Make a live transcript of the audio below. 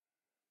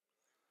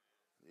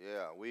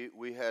Yeah,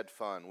 we had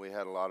fun. We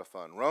had a lot of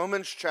fun.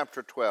 Romans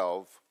chapter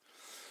 12.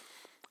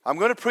 I'm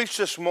going to preach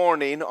this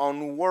morning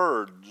on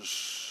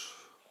words.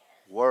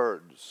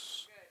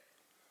 Words.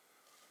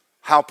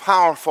 How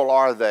powerful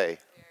are they?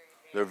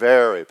 They're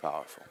very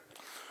powerful.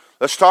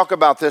 Let's talk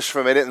about this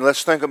for a minute and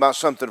let's think about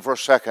something for a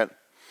second.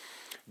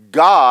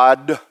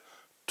 God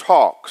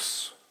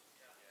talks.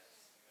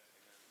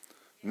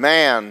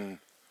 Man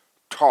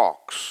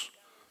talks.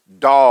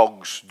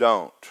 Dogs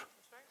don't.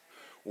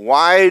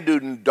 Why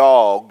do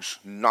dogs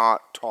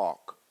not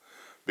talk?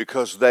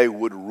 Because they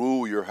would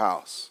rule your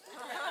house.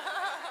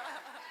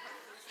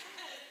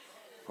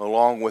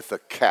 Along with the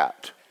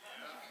cat.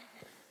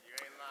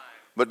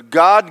 But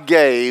God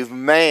gave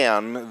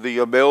man the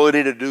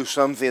ability to do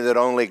something that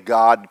only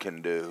God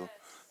can do,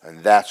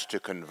 and that's to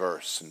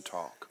converse and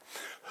talk.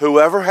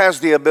 Whoever has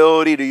the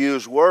ability to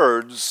use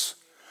words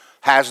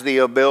has the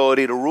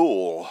ability to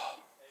rule.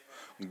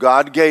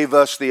 God gave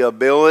us the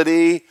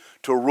ability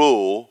to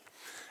rule,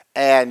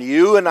 and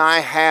you and I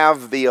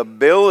have the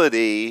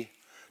ability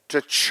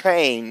to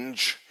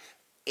change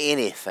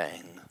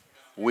anything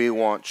we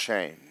want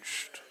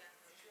changed.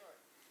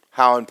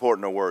 How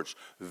important are words?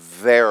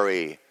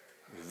 Very,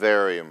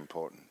 very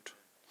important.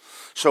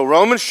 So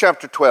Romans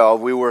chapter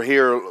 12, we were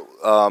here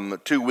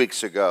 2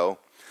 weeks ago,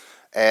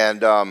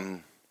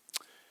 and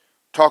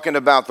talking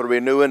about the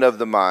renewing of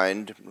the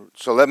mind.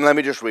 So let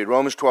me just read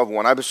Romans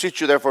 12:1. I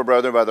beseech you therefore,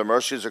 brethren, by the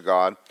mercies of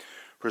God,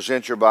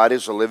 present your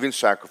bodies a living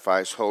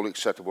sacrifice, wholly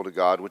acceptable to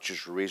God, which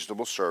is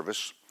reasonable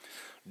service.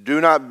 Do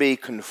not be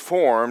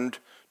conformed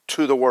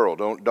to the world.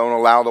 Don't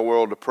allow the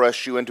world to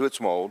press you into its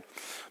mold,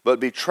 but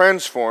be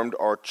transformed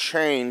or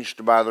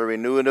changed by the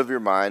renewing of your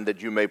mind,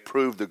 that you may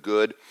prove the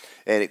good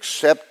and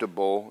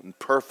acceptable and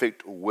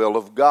perfect will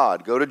of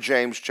God. Go to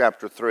James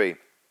chapter 3.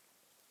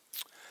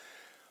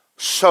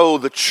 So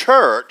the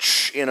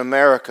church in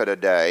America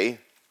today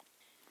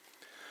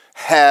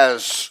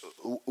has,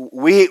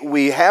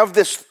 we have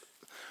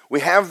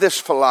this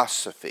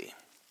philosophy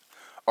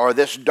or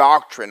this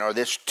doctrine or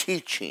this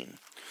teaching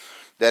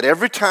that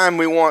every time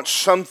we want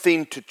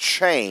something to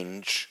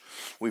change,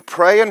 we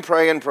pray and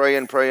pray and pray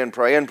and pray and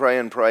pray and pray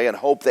and pray and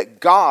hope that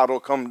God will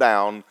come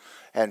down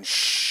and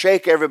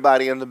shake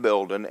everybody in the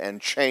building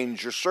and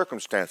change your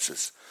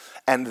circumstances.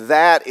 And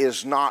that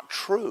is not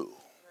true.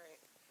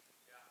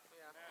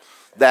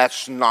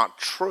 That's not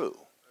true.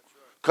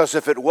 Because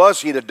if it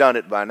was, he'd have done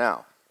it by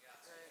now.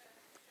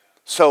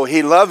 So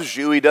he loves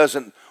you. He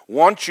doesn't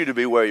want you to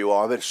be where you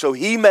are. But so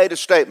he made a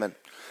statement.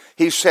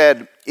 He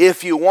said,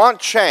 if you want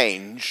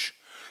change,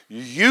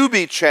 you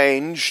be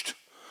changed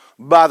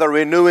by the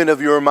renewing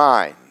of your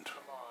mind.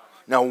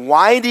 Now,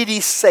 why did he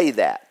say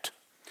that?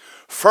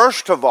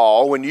 First of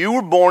all, when you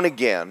were born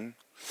again,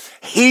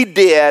 he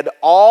did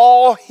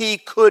all he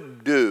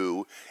could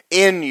do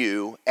in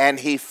you, and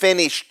he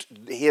finished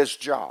his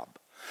job.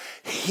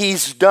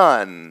 He's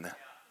done.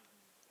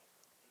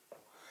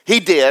 He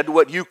did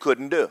what you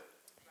couldn't do.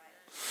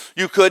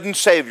 You couldn't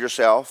save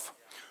yourself.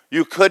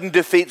 You couldn't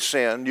defeat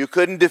sin. You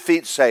couldn't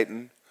defeat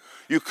Satan.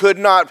 You could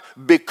not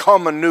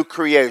become a new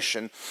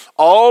creation.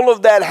 All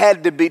of that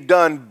had to be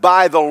done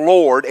by the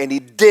Lord, and he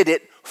did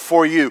it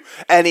for you.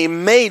 And he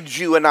made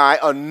you and I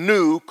a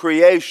new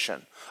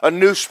creation, a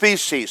new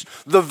species,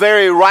 the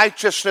very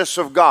righteousness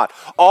of God.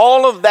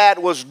 All of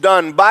that was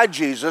done by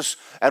Jesus,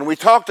 and we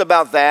talked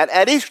about that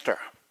at Easter.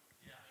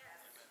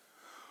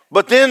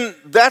 But then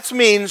that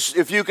means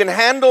if you can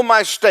handle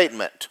my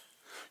statement,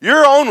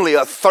 you're only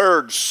a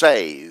third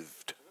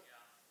saved.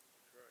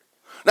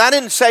 Now, I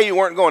didn't say you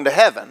weren't going to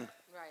heaven.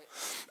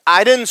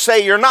 I didn't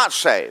say you're not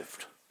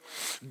saved.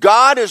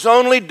 God has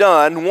only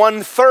done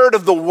 1/3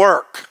 of the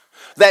work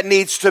that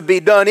needs to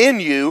be done in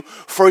you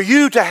for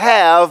you to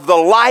have the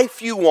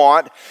life you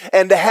want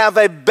and to have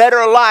a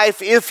better life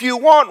if you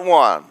want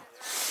one.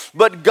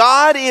 But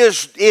God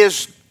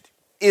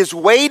is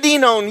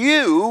waiting on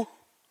you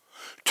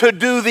to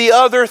do the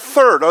other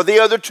third or the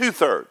other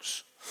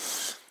 2/3.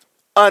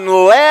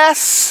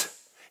 Unless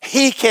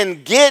he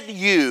can get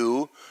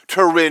you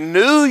to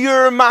renew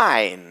your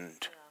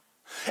mind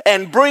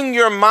and bring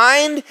your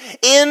mind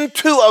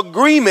into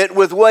agreement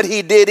with what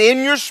he did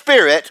in your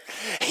spirit,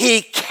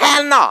 he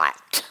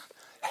cannot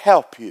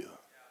help you.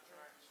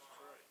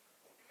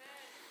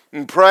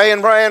 And pray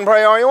and pray and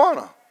pray all you want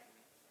to.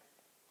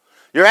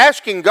 You're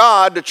asking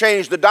God to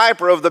change the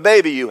diaper of the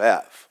baby you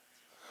have.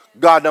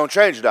 God don't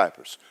change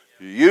diapers.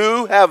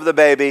 You have the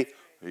baby,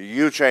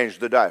 you change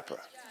the diaper.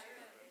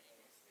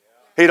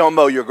 He don't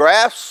mow your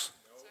grass.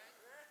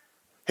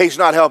 He's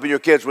not helping your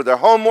kids with their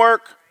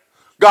homework.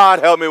 God,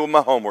 help me with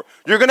my homework.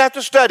 You're going to have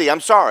to study. I'm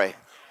sorry.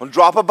 I'm going to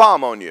drop a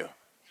bomb on you.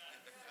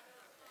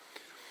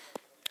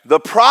 The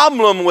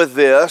problem with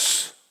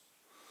this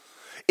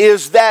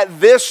is that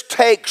this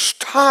takes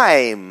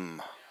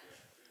time.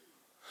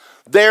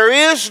 There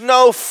is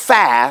no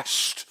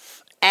fast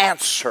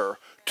answer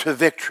to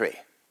victory.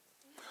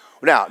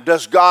 Now,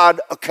 does God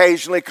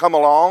occasionally come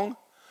along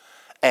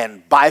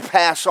and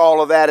bypass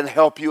all of that and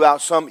help you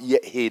out some? Yeah,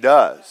 he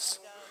does.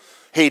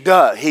 He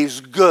does. He's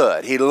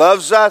good. He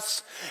loves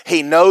us.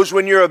 He knows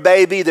when you're a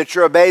baby that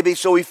you're a baby,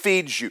 so He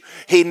feeds you.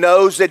 He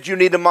knows that you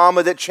need a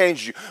mama that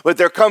changes you. But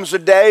there comes a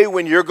day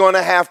when you're going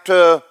to have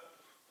to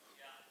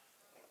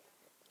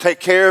take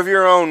care of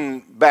your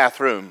own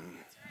bathroom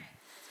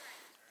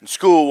and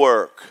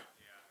schoolwork.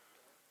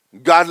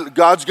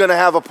 God's going to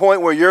have a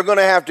point where you're going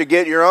to have to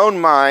get your own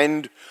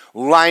mind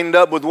lined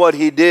up with what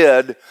He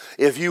did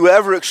if you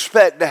ever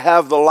expect to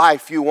have the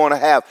life you want to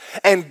have.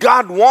 And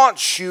God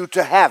wants you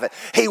to have it.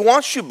 He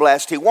wants you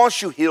blessed. He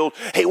wants you healed.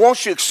 He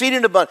wants you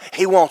exceeding abundant.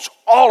 He wants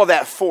all of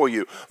that for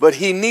you. But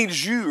He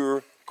needs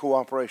your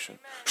cooperation.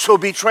 So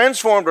be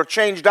transformed or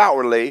changed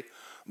outwardly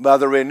by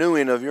the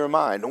renewing of your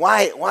mind.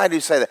 Why do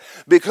you say that?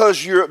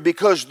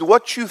 Because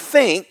what you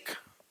think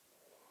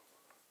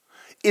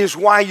is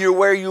why you're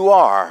where you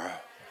are.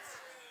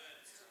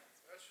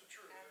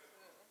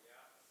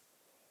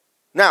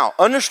 Now,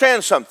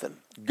 understand something.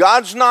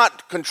 God's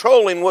not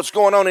controlling what's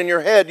going on in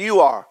your head. You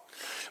are.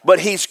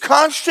 But He's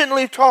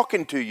constantly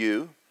talking to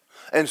you,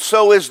 and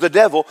so is the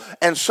devil,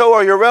 and so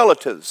are your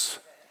relatives.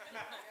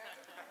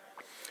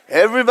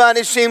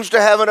 Everybody seems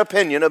to have an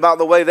opinion about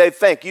the way they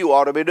think you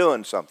ought to be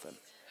doing something.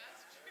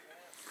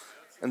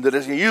 And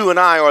that you and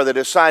I are the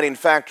deciding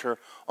factor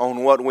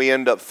on what we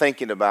end up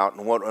thinking about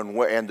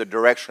and the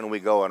direction we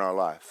go in our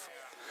life.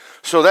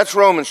 So that's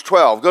Romans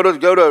 12.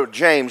 Go to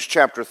James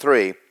chapter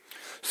 3.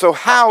 So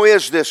how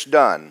is this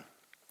done?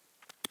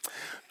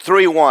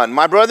 3:1.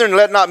 My brethren,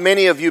 let not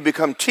many of you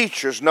become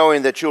teachers,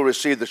 knowing that you'll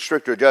receive the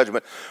stricter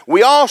judgment.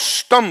 We all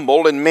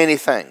stumble in many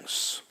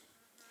things.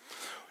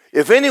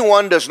 If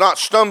anyone does not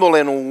stumble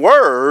in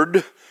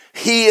word,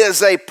 he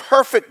is a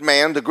perfect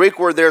man, the Greek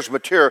word there is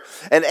mature,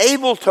 and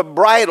able to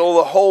bridle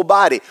the whole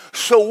body.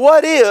 So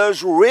what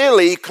is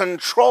really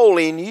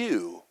controlling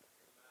you?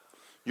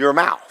 Your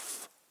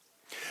mouth.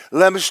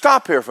 Let me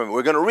stop here for a minute.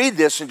 We're going to read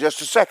this in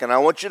just a second. I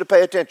want you to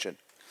pay attention.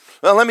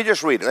 Well, let me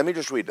just read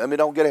it.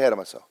 Don't get ahead of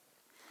myself.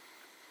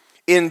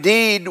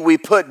 Indeed, we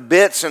put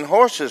bits in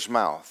horses'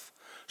 mouth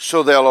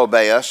so they'll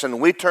obey us,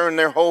 and we turn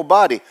their whole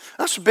body.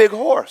 That's a big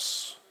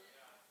horse.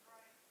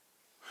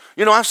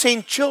 You know, I've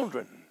seen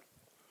children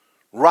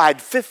ride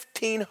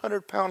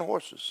 1,500-pound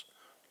horses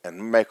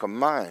and make a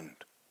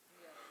mind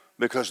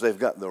because they've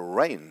got the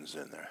reins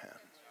in their hands.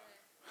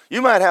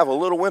 You might have a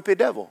little wimpy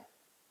devil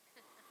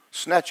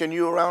snatching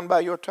you around by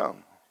your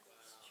tongue.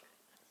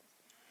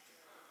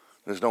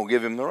 Just don't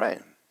give him the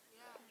rein.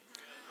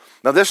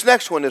 Now this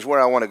next one is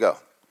where I want to go.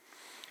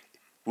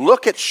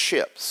 Look at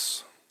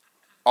ships.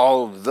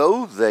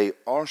 Although they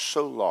are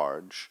so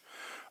large,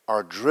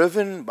 are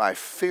driven by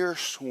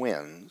fierce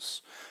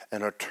winds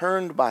and are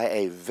turned by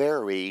a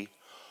very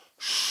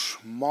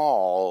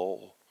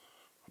small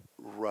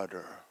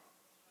rudder.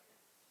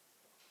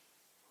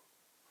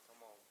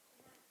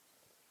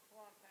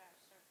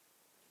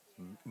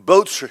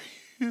 Boats are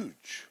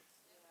huge.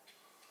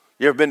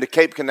 You ever been to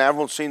Cape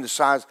Canaveral and seen the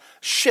size?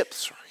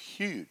 Ships are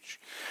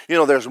huge. You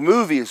know, there's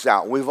movies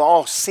out. We've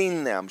all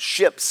seen them.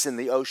 Ships in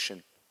the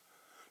ocean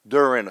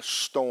during a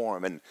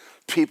storm, and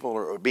people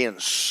are being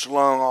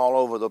slung all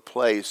over the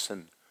place.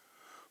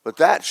 But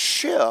that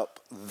ship,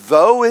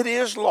 though it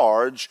is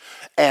large,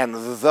 and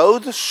though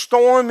the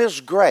storm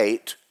is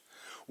great,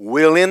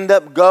 will end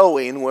up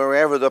going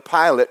wherever the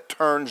pilot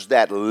turns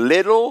that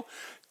little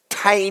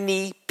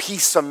tiny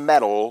piece of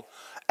metal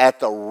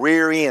at the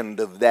rear end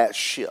of that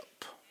ship.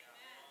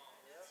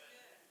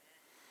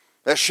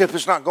 That ship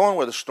is not going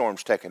where the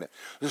storm's taking it.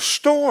 The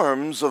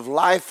storms of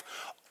life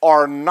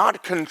are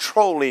not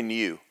controlling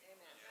you.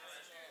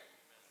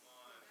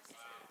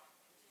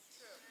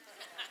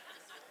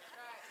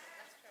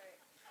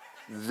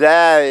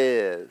 That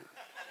is.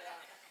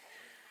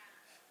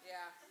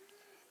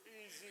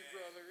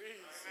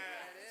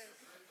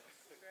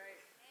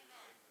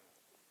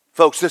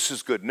 Folks, this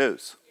is good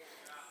news.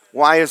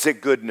 Why is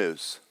it good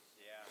news?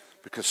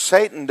 Because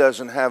Satan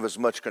doesn't have as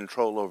much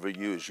control over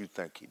you as you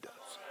think he does.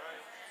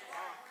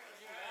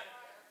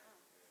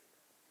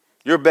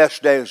 Your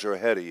best days are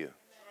ahead of you.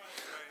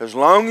 As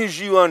long as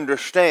you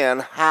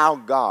understand how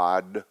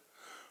God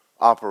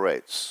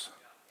operates.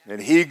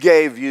 And He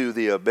gave you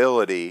the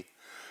ability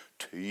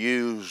to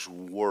use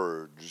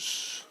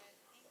words.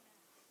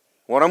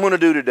 What I'm going to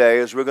do today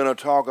is we're going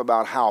to talk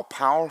about how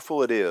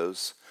powerful it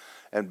is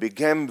and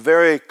become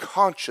very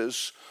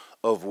conscious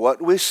of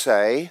what we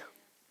say,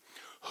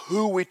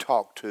 who we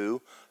talk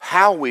to,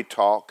 how we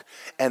talk,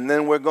 and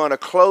then we're going to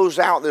close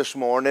out this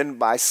morning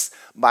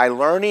by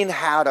learning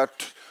how to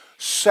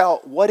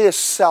what is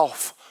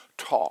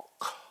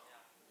self-talk?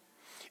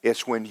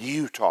 It's when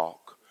you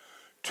talk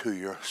to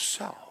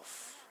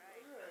yourself.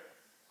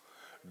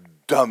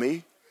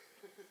 Dummy.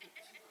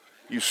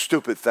 You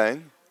stupid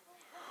thing.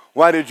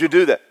 Why did you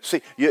do that?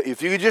 See,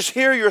 if you just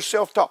hear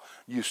yourself talk,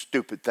 you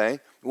stupid thing,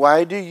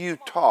 why do you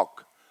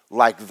talk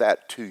like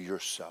that to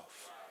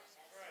yourself?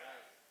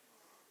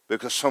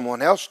 Because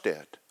someone else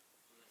did.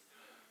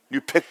 You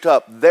picked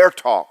up their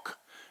talk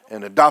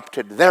and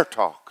adopted their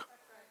talk.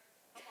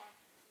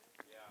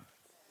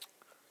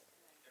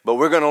 But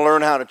we're going to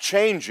learn how to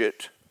change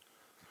it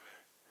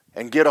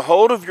and get a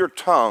hold of your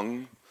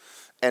tongue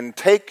and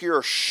take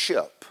your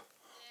ship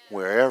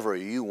wherever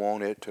you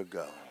want it to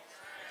go.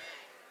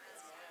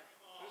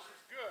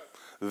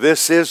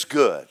 This is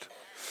good.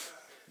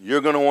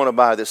 You're going to want to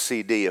buy this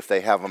CD if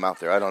they have them out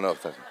there. I don't know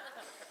if they...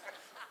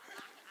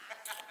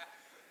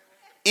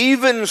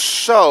 Even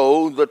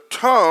so, the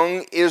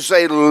tongue is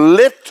a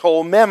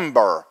little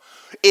member.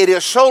 It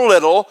is so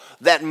little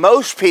that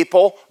most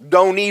people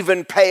don't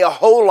even pay a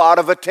whole lot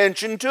of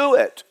attention to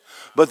it.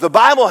 But the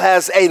Bible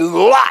has a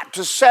lot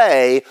to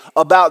say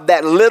about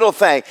that little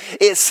thing.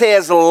 It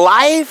says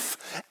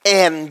life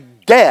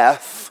and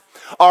death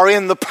are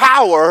in the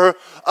power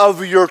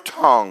of your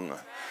tongue.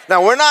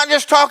 Now, we're not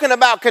just talking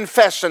about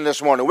confession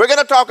this morning. We're going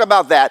to talk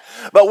about that.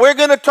 But we're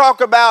going to talk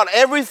about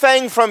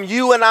everything from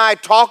you and I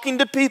talking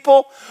to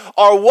people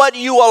or what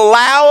you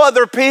allow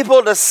other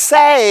people to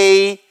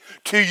say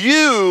to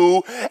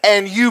you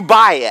and you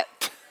buy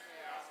it.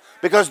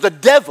 Because the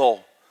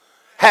devil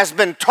has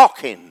been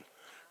talking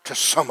to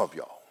some of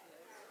y'all.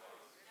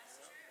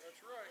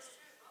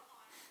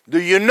 Do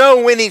you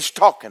know when he's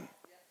talking?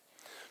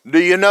 Do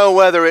you know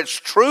whether it's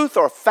truth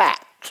or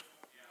fact?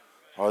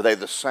 Are they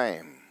the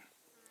same?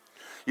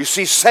 You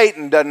see,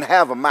 Satan doesn't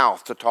have a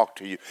mouth to talk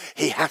to you.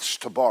 He has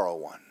to borrow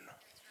one.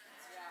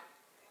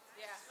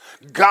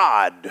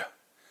 God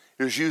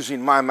is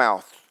using my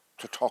mouth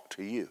to talk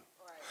to you.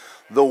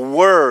 The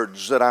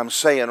words that I'm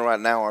saying right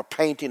now are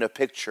painting a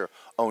picture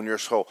on your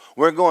soul.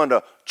 We're going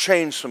to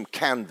change some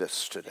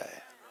canvas today.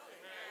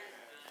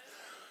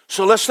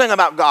 So let's think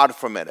about God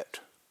for a minute.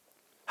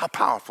 How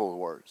powerful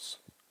words.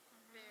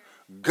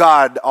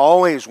 God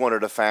always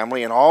wanted a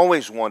family and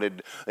always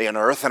wanted an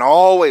earth and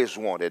always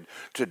wanted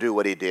to do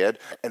what he did.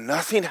 And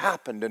nothing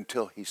happened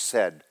until he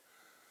said,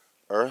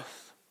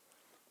 earth,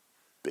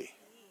 be.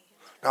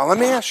 Now let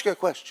me ask you a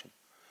question.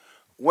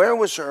 Where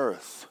was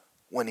earth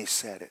when he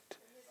said it?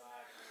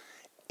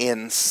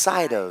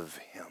 Inside of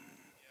him.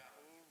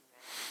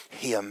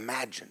 He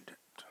imagined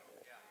it.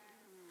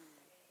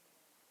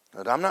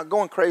 But I'm not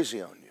going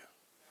crazy on you.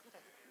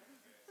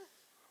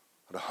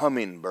 But a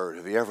hummingbird,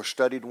 have you ever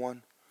studied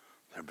one?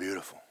 They're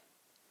beautiful.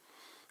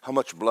 How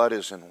much blood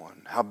is in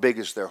one? How big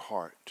is their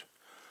heart?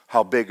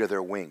 How big are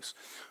their wings?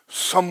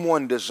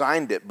 Someone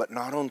designed it, but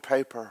not on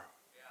paper.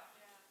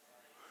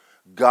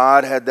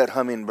 God had that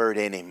hummingbird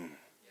in him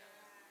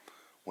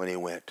when he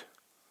went,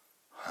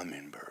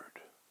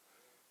 hummingbird,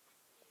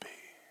 be.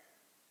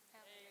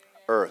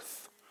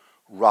 Earth,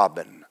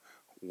 robin,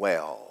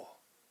 whale,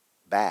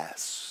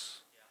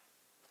 bass.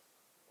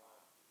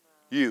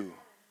 You.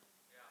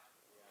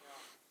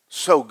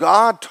 So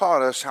God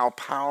taught us how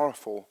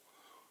powerful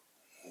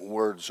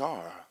words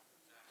are.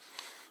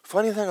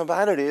 Funny thing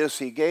about it is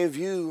he gave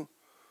you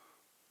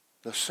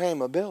the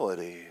same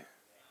ability.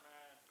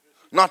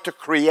 Not to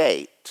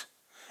create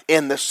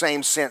in the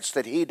same sense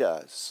that he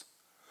does.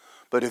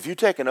 But if you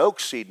take an oak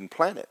seed and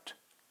plant it,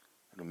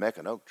 it'll make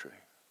an oak tree.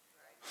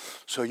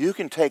 So you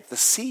can take the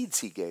seeds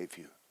he gave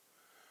you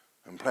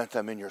and plant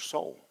them in your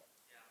soul.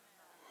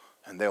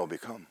 And they'll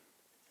become.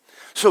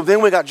 So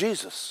then we got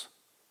Jesus.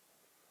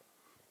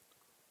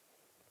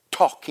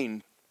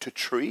 Talking to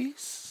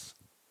trees,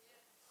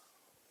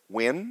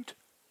 wind,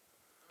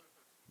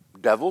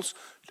 devils.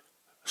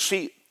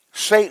 See,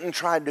 Satan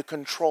tried to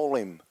control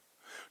him,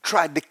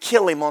 tried to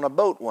kill him on a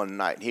boat one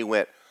night. He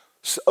went,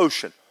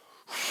 ocean,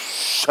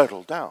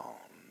 settle down.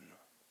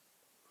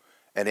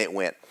 And it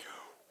went,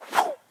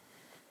 whoo.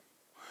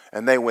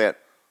 And they went,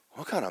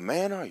 what kind of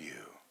man are you?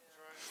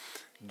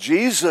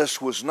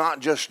 Jesus was not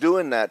just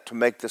doing that to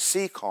make the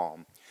sea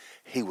calm.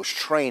 He was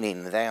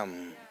training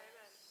them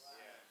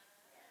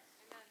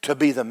to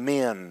be the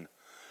men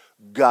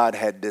God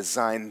had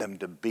designed them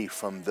to be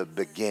from the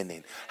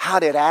beginning. How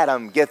did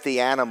Adam get the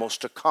animals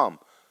to come?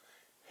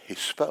 He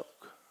spoke.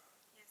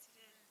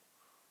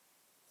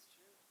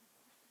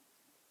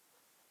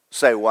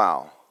 Say,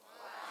 wow.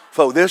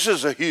 Folks, this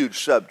is a huge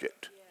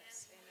subject.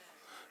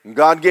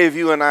 God gave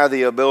you and I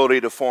the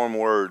ability to form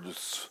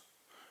words.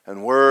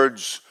 And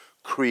words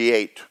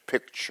create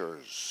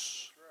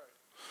pictures.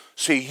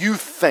 See, you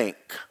think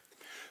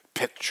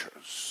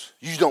pictures.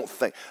 You don't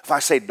think. If I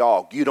say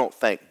dog, you don't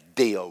think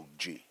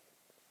D-O-G.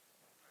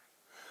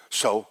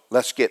 So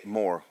let's get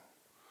more.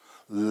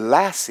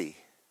 Lassie.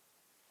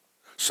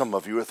 Some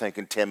of you are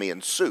thinking Timmy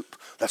and soup.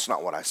 That's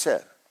not what I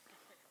said.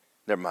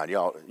 Never mind,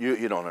 y'all.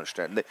 You don't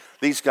understand.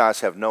 These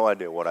guys have no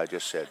idea what I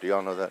just said. Do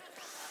y'all know that?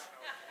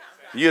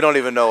 You don't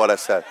even know what I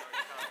said.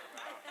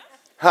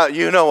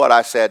 You know what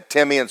I said.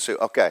 Timmy and soup.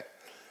 Okay.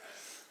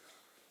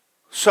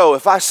 So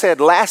if I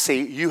said Lassie,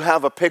 you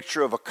have a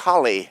picture of a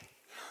collie.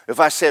 If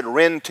I said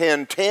Rin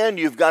Tin Tin,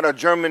 you've got a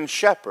German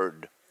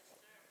Shepherd.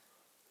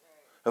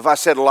 If I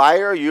said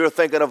liar, you're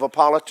thinking of a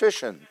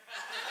politician.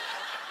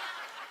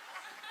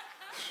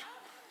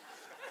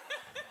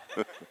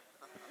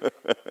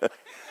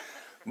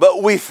 But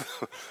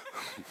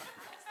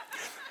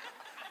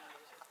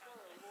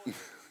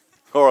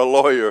or a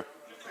lawyer.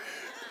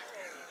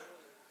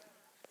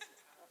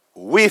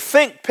 We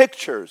think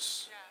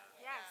pictures.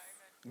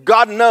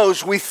 God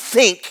knows we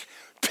think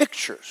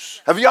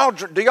Pictures.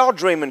 Do y'all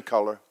dream in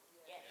color?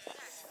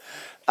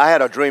 I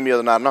had a dream the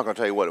other night. I'm not going to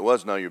tell you what it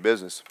was. None of your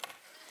business.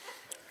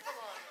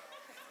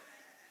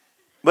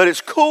 But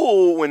it's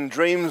cool when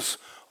dreams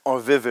are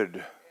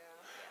vivid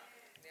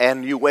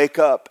and you wake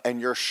up and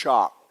you're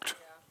shocked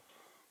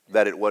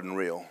that it wasn't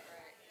real,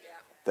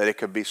 that it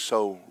could be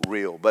so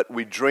real. But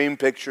we dream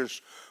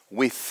pictures,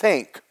 we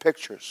think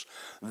pictures.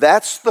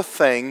 That's the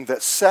thing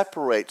that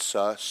separates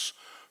us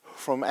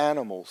from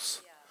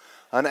animals.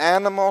 An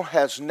animal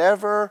has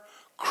never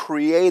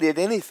created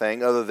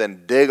anything other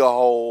than dig a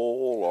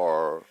hole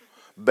or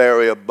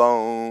bury a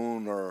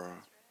bone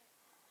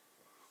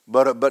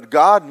but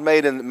God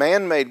made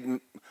man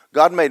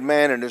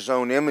in his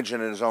own image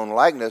and in his own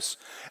likeness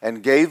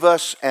and gave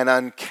us an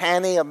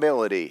uncanny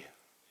ability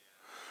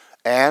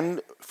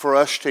and for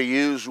us to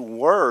use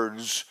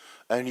words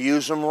and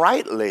use them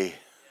rightly.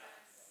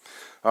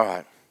 All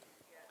right.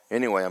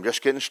 Anyway, I'm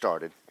just getting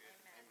started.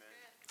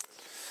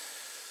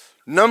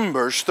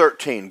 Numbers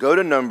 13. Go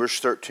to Numbers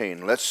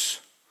 13. Let's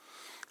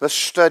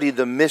study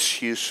the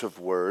misuse of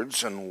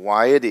words and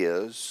why it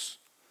is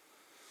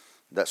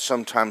that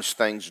sometimes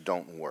things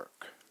don't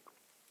work.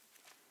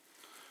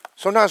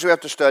 Sometimes we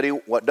have to study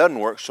what doesn't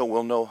work so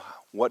we'll know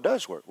what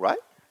does work, right?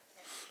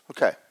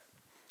 Okay.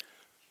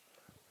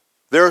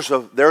 There's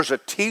a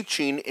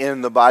teaching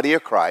in the body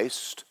of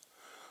Christ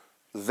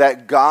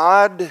that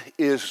God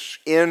is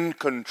in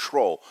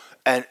control.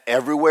 And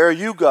everywhere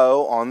you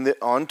go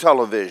on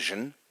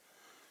television,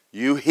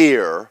 you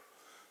hear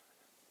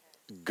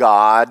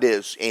God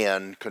is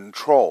in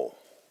control.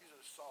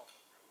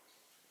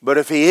 But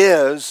if he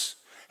is,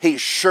 he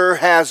sure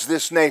has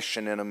this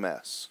nation in a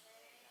mess.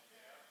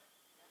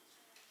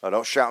 Now,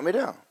 don't shout me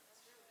down.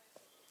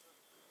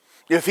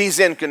 If he's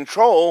in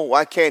control,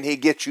 why can't he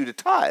get you to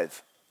tithe?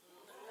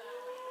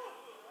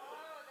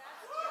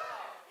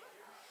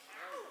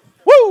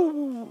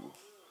 Woo!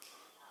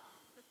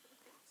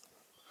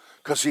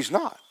 Because he's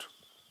not.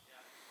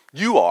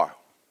 You are.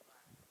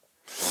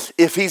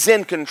 If he's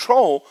in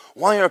control,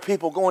 why are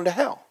people going to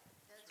hell?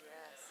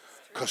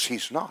 Because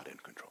he's not in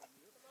control.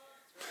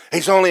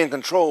 He's only in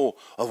control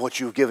of what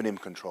you've given him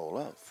control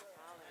of.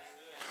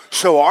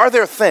 So are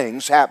there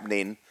things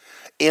happening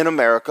in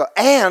America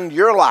and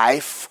your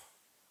life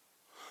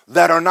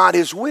that are not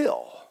his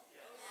will?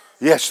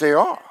 Yes, they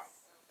are.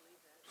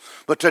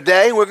 But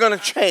today we're going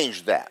to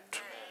change that.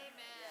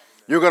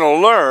 You're going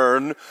to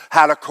learn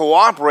how to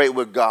cooperate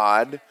with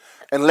God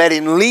and let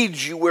him lead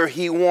you where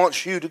he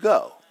wants you to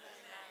go.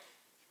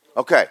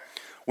 Okay,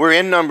 we're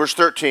in Numbers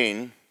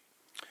 13.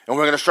 And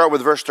we're going to start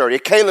with verse 30.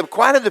 Caleb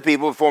quieted the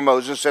people before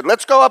Moses and said,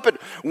 let's go up at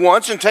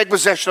once and take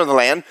possession of the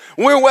land.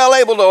 We're well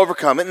able to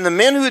overcome it. And the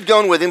men who had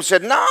gone with him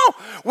said, no,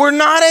 we're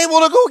not able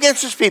to go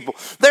against this people.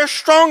 They're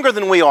stronger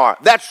than we are.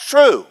 That's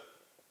true.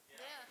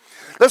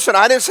 Yeah. Listen,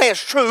 I didn't say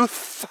it's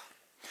truth.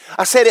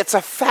 I said it's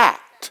a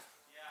fact.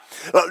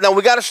 Yeah. Now,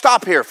 we got to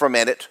stop here for a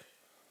minute.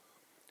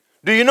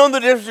 Do you know the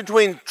difference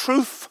between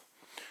truth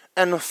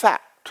and a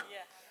fact?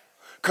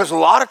 Because a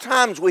lot of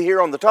times we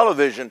hear on the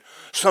television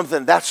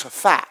something that's a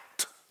fact.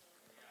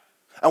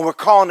 And we're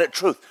calling it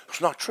truth. It's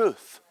not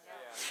truth.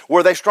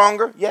 Were they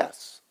stronger?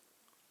 Yes.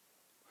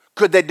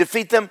 Could they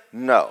defeat them?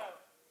 No.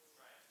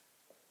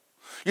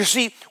 You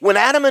see, when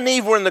Adam and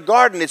Eve were in the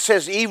garden, it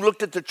says Eve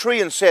looked at the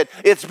tree and said,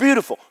 it's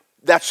beautiful.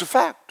 That's a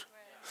fact.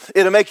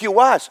 It'll make you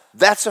wise.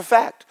 That's a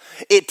fact.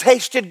 It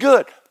tasted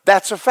good.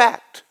 That's a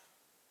fact.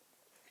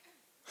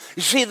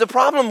 You see, the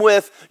problem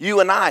with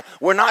you and I,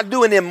 we're not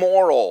doing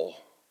immoral.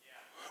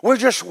 We're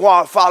just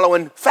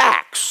following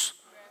facts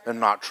and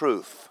not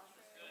truth.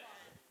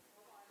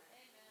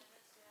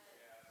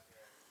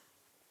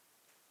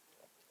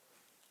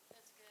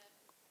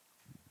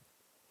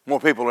 More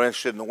people are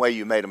interested in the way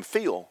you made them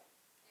feel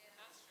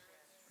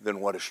than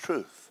what is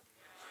truth.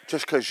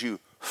 Just because you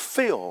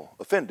feel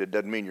offended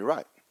doesn't mean you're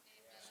right.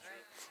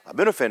 I've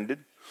been offended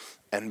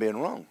and been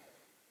wrong.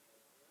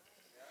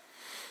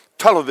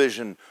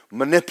 Television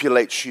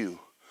manipulates you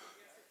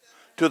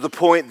to the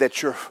point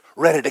that you're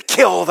ready to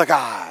kill the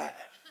guy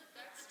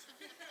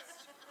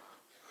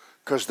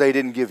because they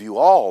didn't give you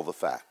all the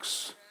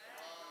facts.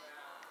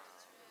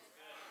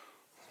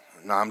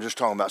 Now, I'm just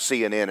talking about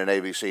CNN and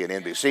ABC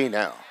and NBC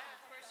now.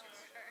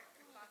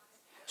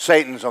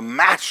 Satan's a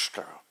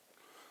master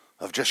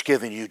of just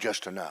giving you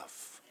just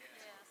enough.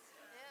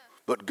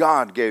 But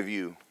God gave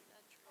you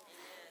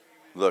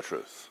the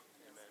truth.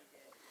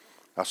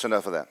 That's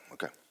enough of that.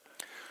 Okay.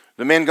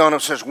 The men gone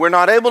up says, we're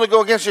not able to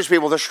go against these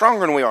people. They're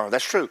stronger than we are.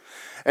 That's true.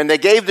 And they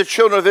gave the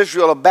children of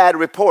Israel a bad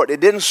report. It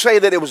didn't say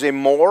that it was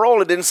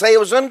immoral. It didn't say it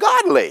was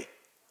ungodly. It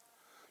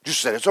just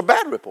said it's a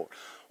bad report.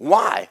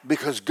 Why?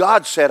 Because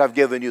God said, I've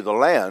given you the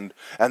land.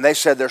 And they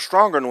said they're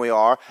stronger than we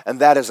are. And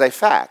that is a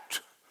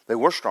fact. They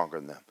were stronger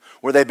than them.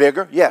 Were they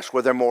bigger? Yes.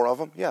 Were there more of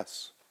them?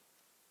 Yes.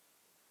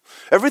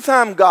 Every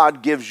time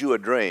God gives you a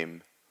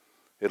dream,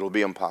 it'll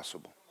be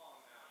impossible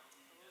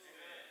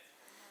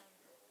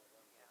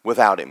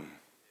without him.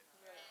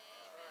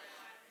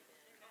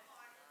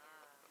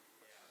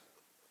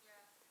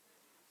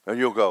 And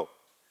you'll go,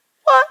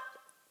 what?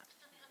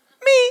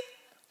 Me?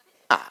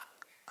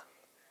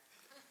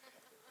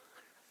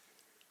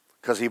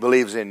 Because he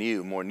believes in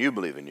you more than you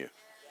believe in you.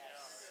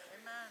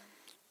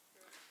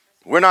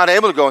 We're not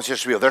able to go and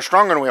just feel they're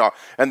stronger than we are.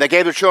 And they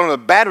gave their children a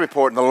bad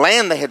report. And the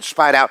land they had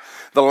spied out,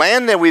 the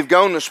land that we've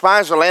gone to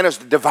spy, the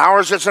land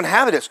devours its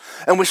inhabitants.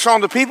 And we saw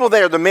the people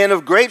there, the men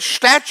of great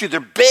stature.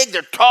 They're big,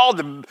 they're tall.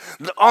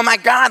 Oh my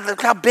God,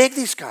 look how big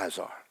these guys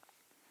are.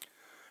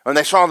 And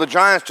they saw the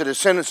giants, the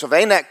descendants of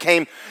Anak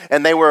came,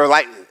 and they were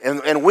like,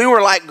 and we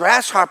were like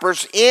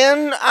grasshoppers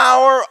in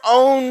our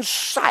own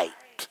sight.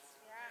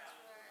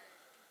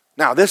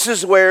 Now, this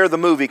is where the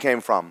movie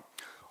came from.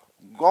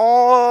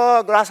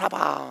 Go,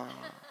 grasshopper.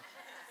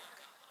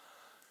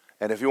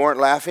 And if you weren't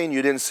laughing,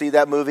 you didn't see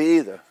that movie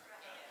either.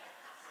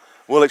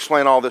 We'll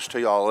explain all this to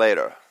y'all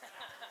later.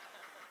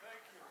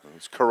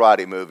 It's a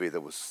karate movie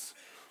that was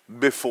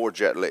before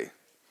Jet Li.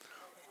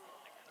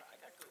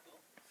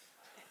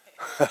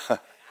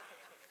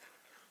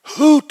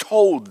 Who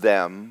told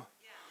them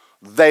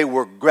they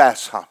were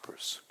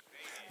grasshoppers?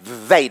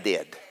 They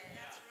did.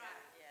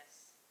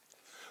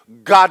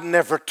 God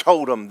never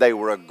told them they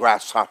were a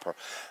grasshopper.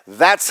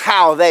 That's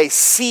how they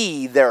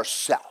see their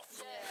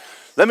self.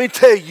 Let me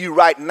tell you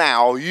right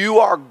now, you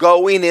are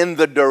going in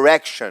the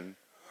direction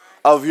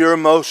of your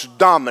most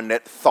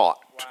dominant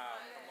thought.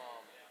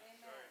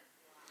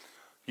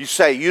 You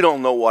say, you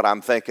don't know what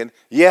I'm thinking.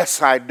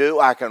 Yes, I do.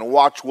 I can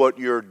watch what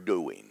you're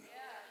doing.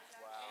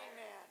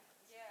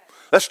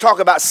 Let's talk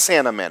about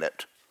sin a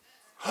minute.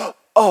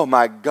 Oh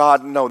my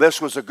God, no,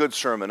 this was a good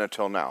sermon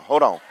until now.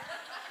 Hold on.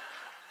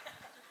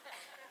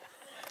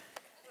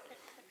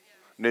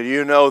 Did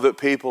you know that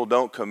people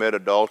don't commit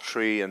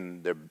adultery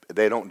and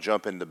they don't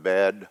jump into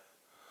bed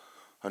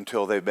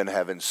until they've been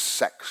having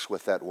sex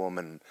with that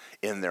woman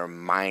in their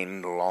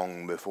mind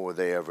long before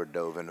they ever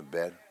dove into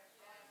bed?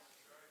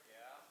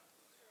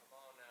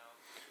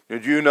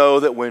 Did you know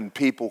that when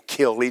people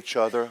kill each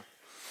other,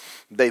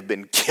 they've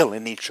been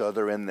killing each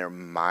other in their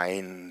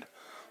mind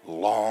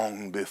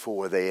long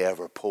before they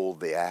ever pulled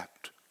the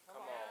act?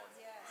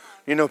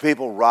 You know,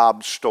 people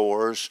rob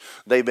stores.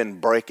 They've been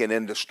breaking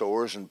into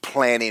stores and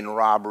planning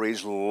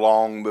robberies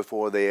long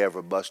before they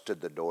ever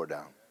busted the door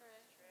down.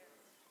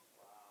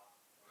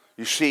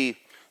 You see,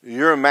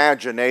 your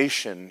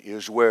imagination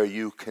is where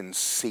you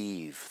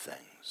conceive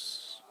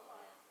things.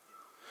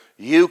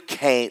 You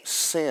can't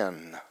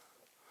sin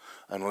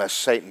unless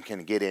Satan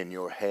can get in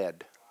your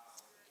head.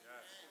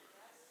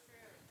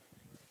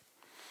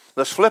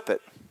 Let's flip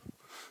it.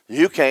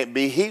 You can't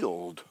be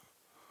healed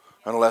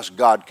unless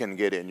God can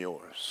get in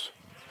yours.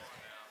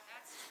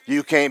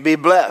 You can't be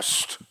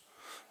blessed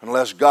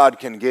unless God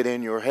can get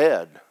in your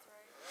head.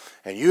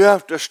 And you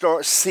have to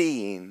start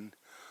seeing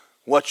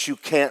what you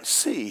can't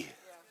see.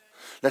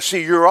 Now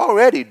see, you're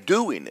already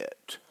doing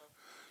it.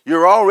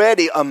 You're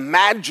already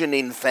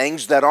imagining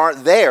things that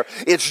aren't there.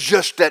 It's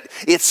just that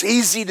it's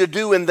easy to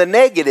do in the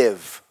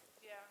negative.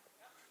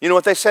 You know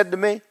what they said to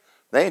me?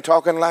 They ain't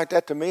talking like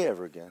that to me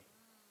ever again.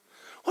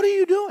 What are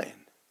you doing?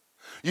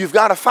 You've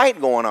got a fight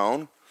going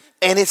on,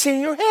 and it's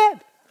in your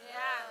head.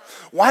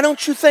 Why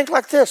don't you think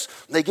like this?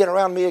 They get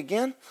around me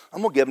again,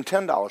 I'm going to give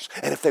them $10.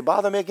 And if they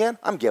bother me again,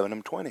 I'm giving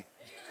them $20.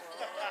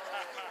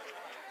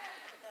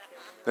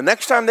 The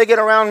next time they get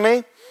around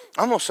me,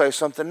 I'm going to say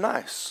something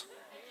nice.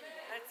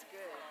 That's good.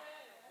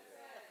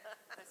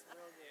 That's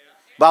real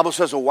good. Bible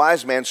says a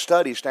wise man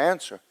studies to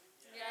answer.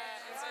 Yeah,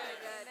 that's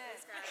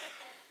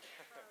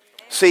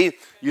really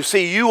good.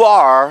 See, you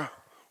are,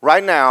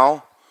 right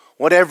now,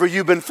 whatever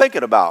you've been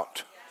thinking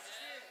about.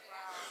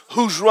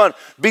 Who's run?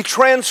 Be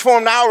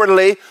transformed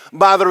outwardly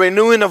by the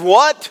renewing of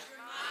what?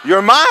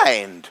 Your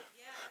mind.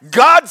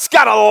 God's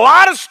got a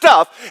lot of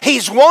stuff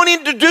He's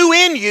wanting to do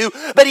in you,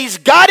 but He's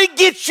got to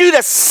get you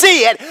to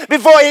see it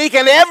before He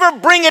can ever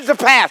bring it to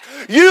pass.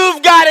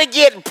 You've got to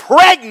get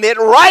pregnant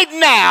right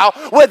now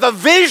with a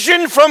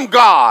vision from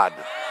God.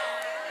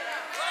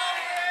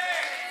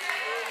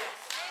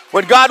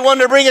 When God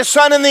wanted to bring His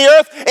Son in the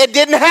earth, it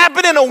didn't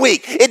happen in a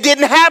week. It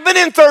didn't happen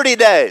in 30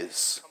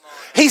 days.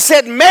 He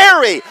said,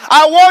 Mary,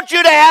 I want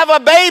you to have a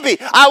baby.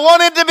 I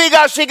want it to be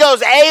God. She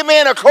goes,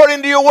 amen,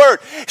 according to your word.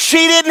 She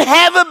didn't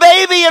have a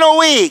baby in a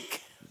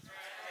week.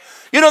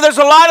 You know, there's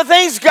a lot of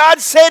things God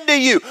said to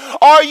you.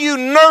 Are you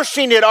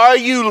nursing it? Are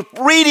you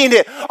reading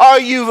it? Are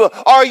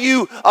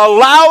you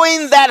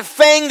allowing that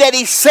thing that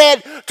He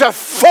said to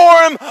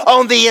form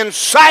on the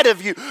inside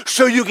of you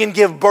so you can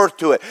give birth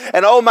to it?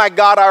 And oh my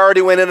God, I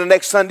already went into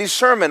next Sunday's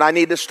sermon. I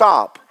need to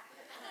stop.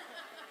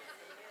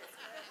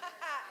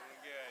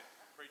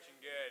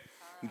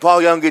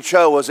 Paul Yonggi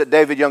Cho was at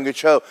David Yonggi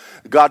Cho.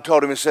 God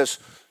told him, he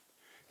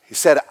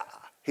said,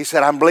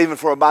 I'm believing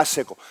for a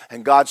bicycle.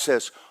 And God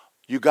says,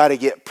 you got to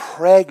get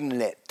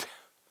pregnant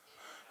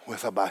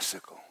with a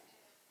bicycle.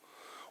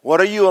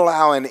 What are you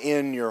allowing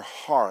in your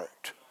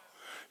heart?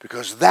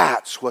 Because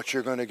that's what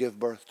you're going to give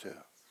birth to.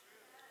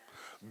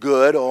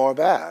 Good or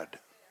bad.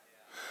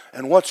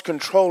 And what's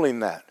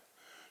controlling that?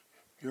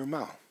 Your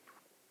mouth.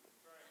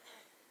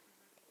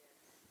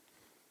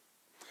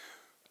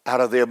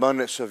 Out of the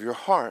abundance of your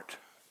heart,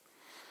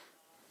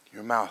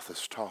 your mouth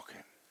is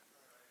talking.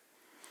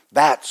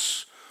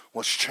 That's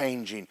what's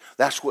changing.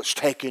 That's what's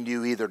taking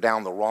you either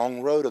down the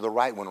wrong road or the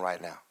right one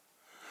right now.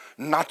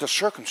 Not the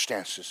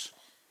circumstances.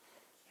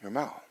 Your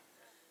mouth.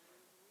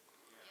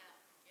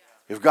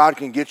 If God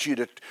can get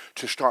you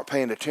to start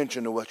paying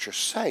attention to what you're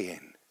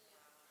saying,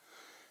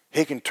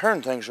 He can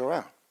turn things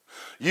around.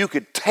 You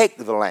could take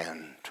the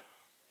land,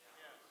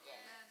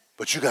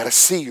 but you got to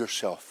see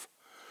yourself.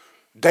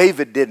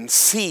 David didn't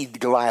see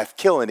Goliath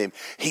killing him.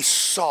 He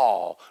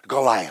saw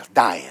Goliath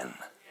dying.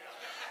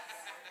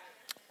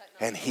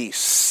 And he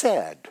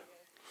said,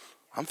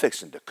 I'm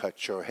fixing to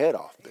cut your head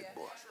off, big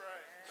boy.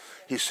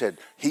 He said,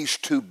 he's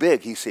too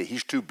big. He said,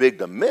 he's too big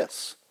to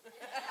miss.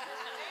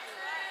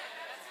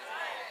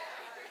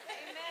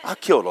 I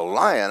killed a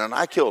lion and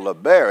I killed a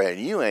bear and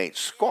you ain't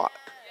squat.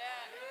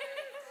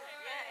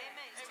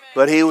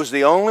 But he was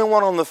the only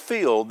one on the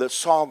field that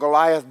saw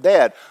Goliath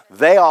dead.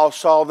 They all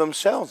saw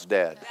themselves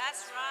dead.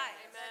 That's right.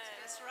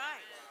 That's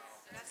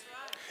right. That's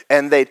right.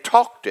 And they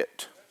talked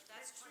it.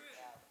 That's true.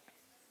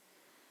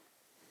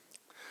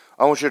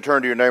 I want you to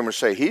turn to your neighbor and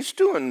say, he's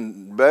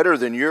doing better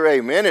than you're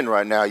amening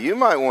right now. You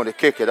might want to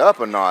kick it up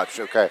a notch,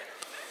 okay?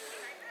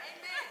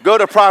 Go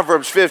to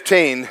Proverbs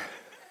 15.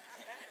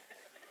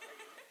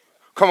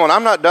 Come on,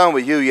 I'm not done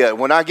with you yet.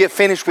 When I get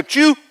finished with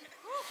you,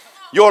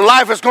 your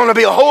life is going to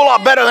be a whole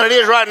lot better than it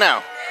is right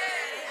now.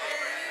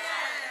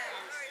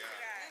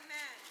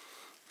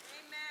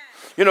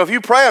 You know, if you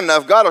pray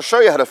enough, God will show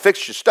you how to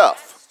fix your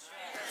stuff.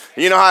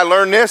 You know how I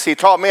learned this? He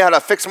taught me how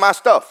to fix my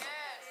stuff.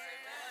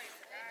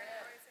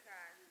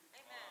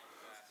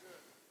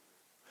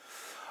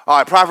 All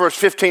right, Proverbs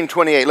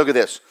 15:28. Look at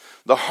this.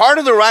 The heart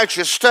of the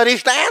righteous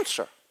studies to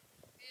answer.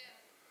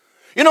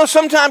 You know,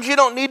 sometimes you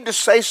don't need to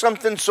say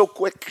something so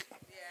quick.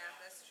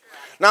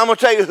 Now, I'm going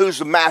to tell you who's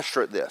the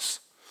master at this.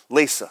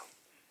 Lisa.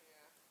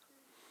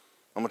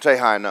 I'm going to tell you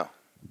how I know.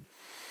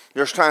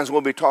 There's times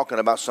we'll be talking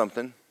about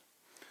something,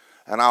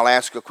 and I'll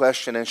ask a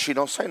question, and she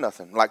don't say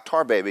nothing, like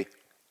Tar Baby.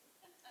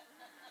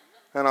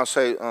 And I'll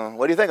say,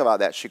 what do you think about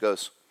that? She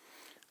goes,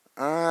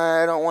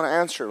 I don't want to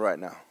answer it right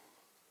now.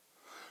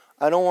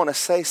 I don't want to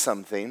say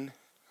something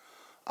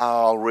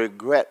I'll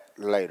regret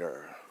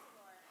later.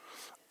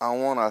 I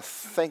want to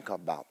think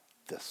about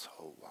this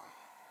a while.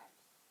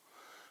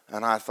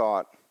 And I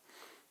thought,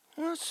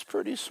 well, that's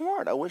pretty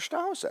smart. I wished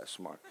I was that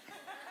smart.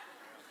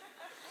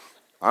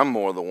 I'm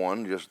more the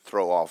one to just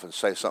throw off and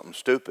say something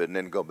stupid and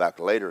then go back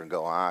later and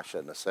go, I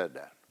shouldn't have said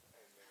that.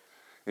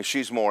 And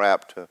she's more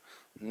apt to,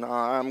 no,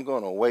 I'm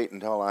going to wait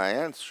until I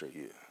answer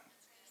you.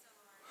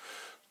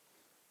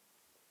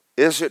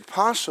 Is it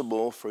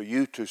possible for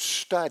you to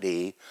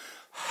study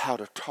how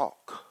to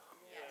talk?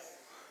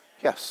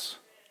 Yes.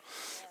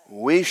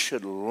 We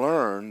should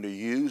learn to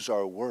use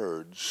our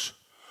words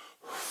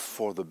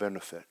for the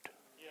benefit.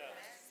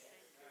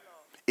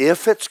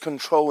 If it's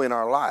controlling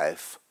our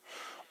life,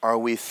 are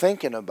we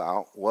thinking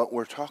about what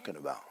we're talking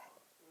about?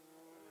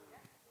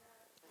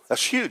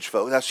 That's huge,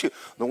 folks. That's huge.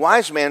 The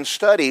wise man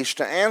studies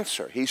to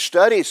answer. He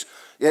studies,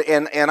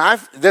 and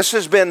this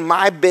has been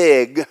my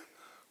big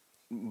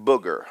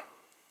booger.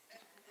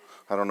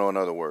 I don't know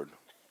another word.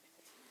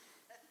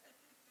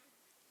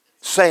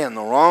 Saying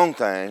the wrong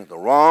thing, the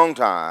wrong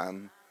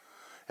time,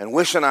 and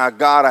wishing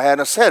God I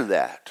hadn't said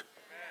that.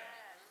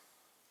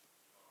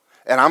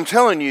 And I'm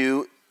telling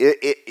you,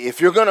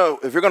 if you're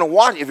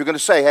gonna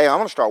say, hey, I'm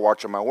gonna start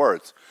watching my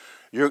words,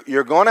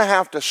 you're gonna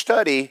have to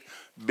study,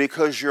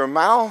 because your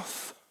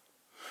mouth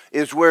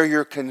is where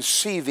you're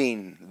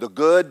conceiving the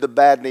good, the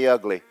bad, and the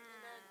ugly.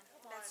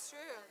 That's true.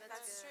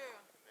 That's true.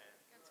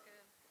 That's good.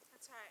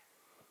 That's right.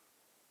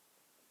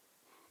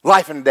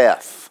 Life and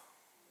death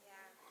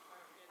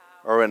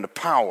are in the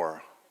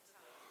power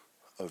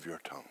of your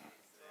tongue.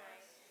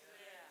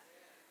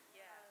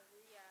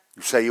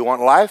 You say you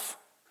want life?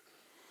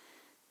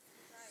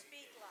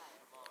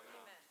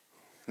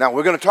 Now,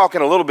 we're going to talk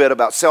in a little bit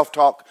about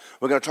self-talk.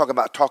 We're going to talk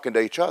about talking to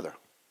each other.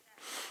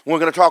 We're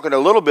going to talk in a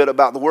little bit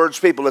about the words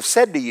people have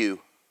said to you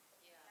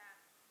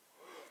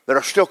that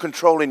are still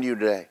controlling you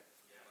today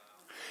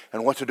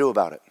and what to do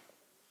about it.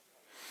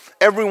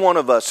 Every one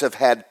of us have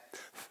had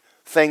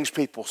things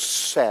people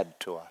said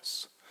to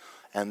us,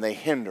 and they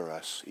hinder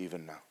us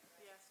even now.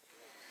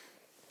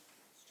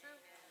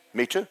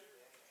 Me too.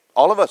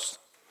 All of us.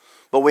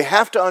 But we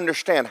have to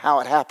understand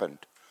how it happened.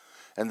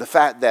 And the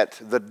fact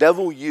that the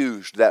devil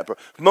used that.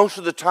 Most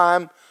of the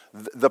time,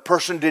 the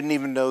person didn't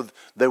even know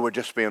they were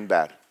just being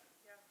bad.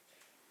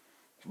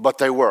 But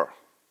they were.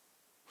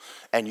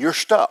 And you're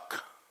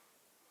stuck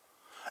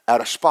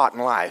at a spot in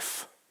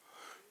life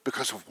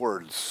because of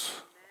words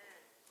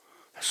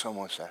that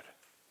someone said.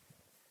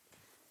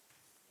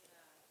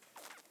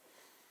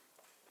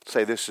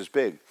 Say, this is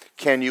big.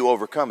 Can you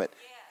overcome it?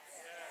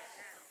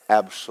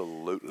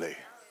 Absolutely.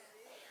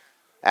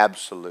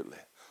 Absolutely.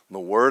 The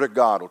Word of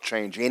God will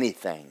change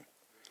anything.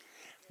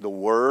 The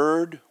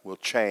Word will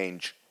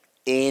change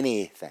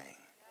anything.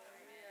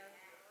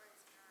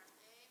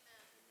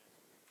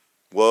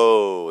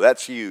 Whoa,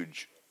 that's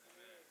huge.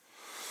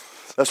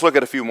 Let's look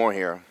at a few more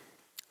here.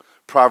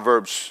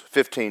 Proverbs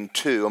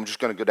 15:2. I'm just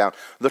going to go down.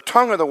 The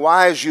tongue of the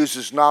wise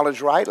uses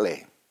knowledge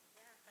rightly.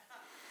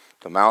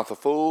 The mouth of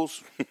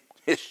fools,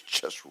 it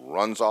just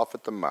runs off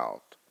at the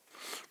mouth.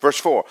 Verse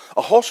 4,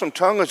 a wholesome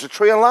tongue is a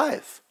tree of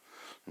life,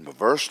 and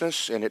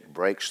perverseness in it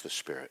breaks the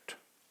spirit.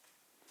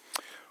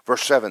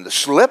 Verse 7,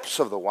 the lips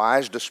of the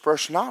wise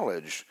disperse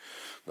knowledge.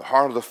 The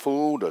heart of the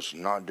fool does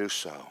not do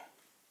so.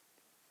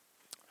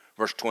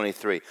 Verse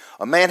 23,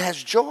 a man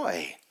has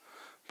joy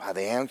by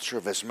the answer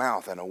of his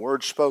mouth, and a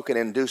word spoken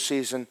in due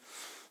season,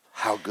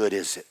 how good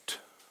is it?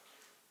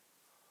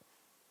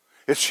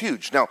 It's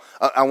huge. Now,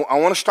 I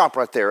want to stop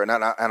right there, and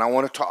I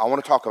want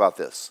to talk about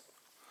this.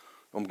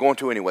 I'm going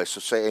to anyway,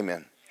 so say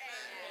amen.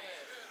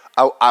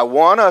 I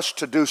want us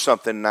to do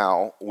something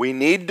now. We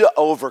need to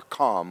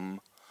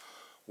overcome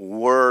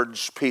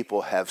words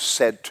people have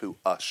said to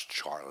us,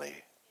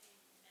 Charlie.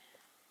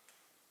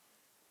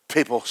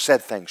 People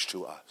said things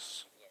to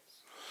us,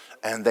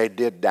 and they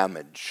did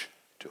damage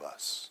to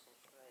us.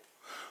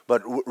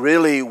 But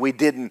really, we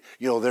didn't.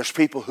 There's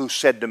people who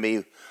said to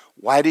me,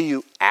 why do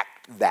you act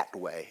that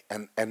way?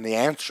 And the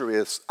answer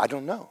is, I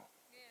don't know.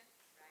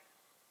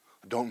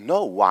 I don't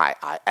know why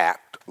I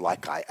act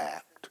like I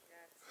act.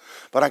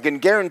 But I can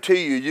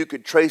guarantee you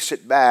could trace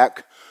it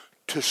back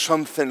to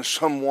something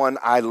someone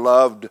I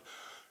loved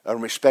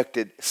and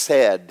respected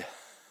said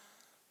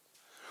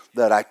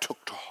that I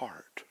took to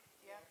heart.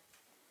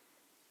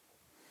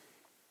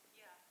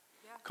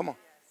 Come on.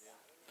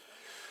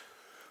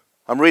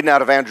 I'm reading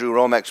out of Andrew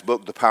Wommack's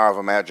book, The Power of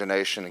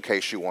Imagination, in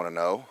case you want to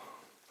know.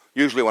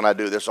 Usually when I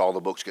do this, all the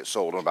books get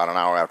sold in about an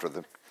hour after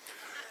them.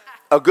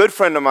 A good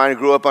friend of mine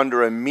grew up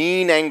under a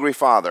mean, angry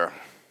father.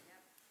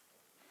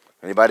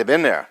 Anybody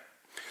been there?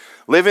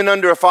 Living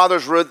under a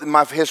father's rhythm,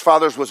 his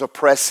father's was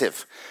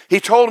oppressive. He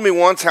told me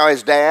once how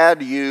his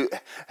dad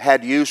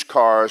had used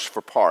cars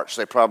for parts.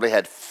 They probably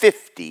had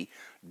 50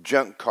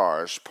 junk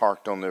cars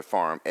parked on their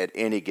farm at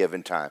any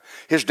given time.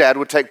 His dad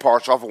would take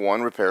parts off of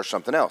one, repair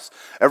something else.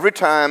 Every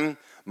time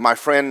my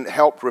friend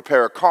helped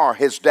repair a car,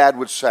 his dad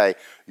would say,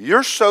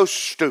 "You're so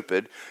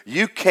stupid,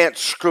 you can't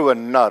screw a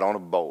nut on a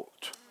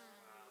bolt."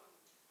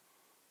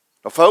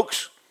 Now,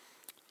 folks,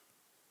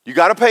 you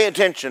got to pay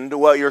attention to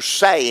what you're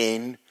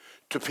saying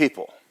to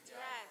people,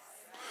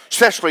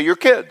 especially your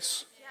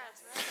kids.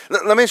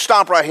 Let me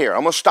stop right here.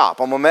 I'm going to stop.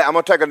 I'm going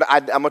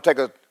to take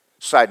a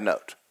side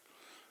note.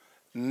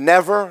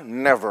 Never,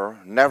 never,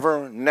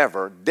 never,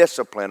 never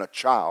discipline a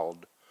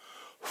child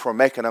for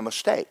making a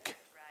mistake.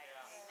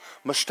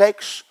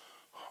 Mistakes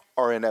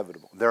are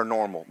inevitable. They're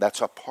normal.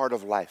 That's a part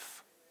of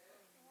life.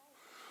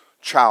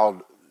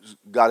 Child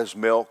got his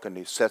milk and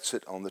he sets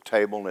it on the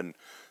table and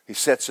he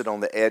sets it on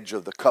the edge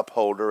of the cup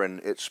holder and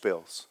it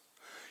spills.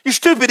 You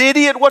stupid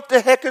idiot, what the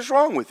heck is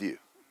wrong with you?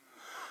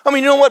 I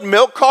mean, you know what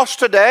milk costs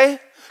today?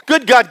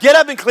 Good God, get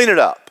up and clean it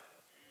up.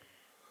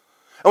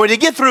 And when you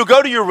get through,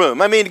 go to your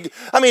room. I mean,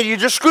 you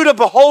just screwed up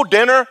a whole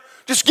dinner.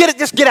 Just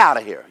get out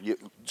of here.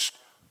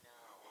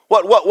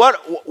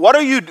 What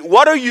are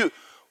you?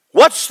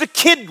 What's the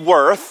kid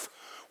worth?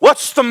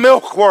 What's the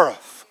milk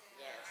worth?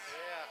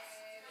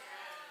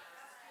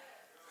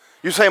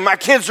 You say, my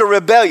kids are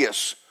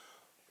rebellious.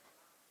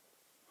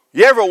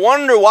 You ever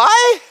wonder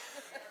why?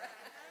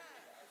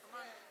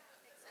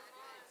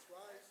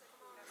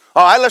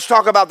 All right, let's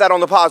talk about that on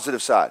the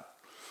positive side.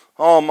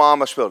 Oh,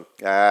 Mom, I spilled it.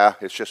 Yeah,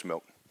 it's just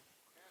milk.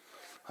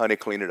 Honey,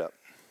 clean it up.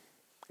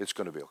 It's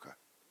going to be okay.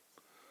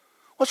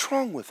 What's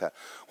wrong with that?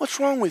 What's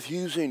wrong with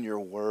using your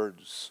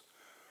words?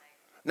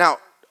 Now,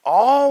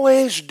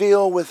 always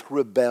deal with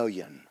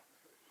rebellion.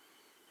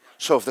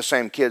 So if the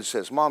same kid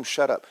says, Mom,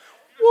 shut up.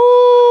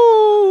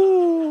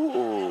 Woo!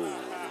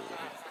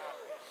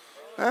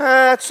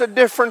 That's a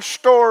different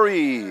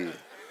story.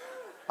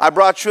 I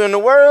brought you in the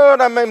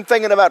world. I'm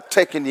thinking about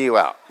taking you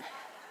out.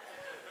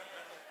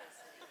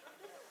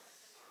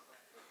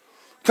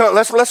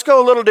 Let's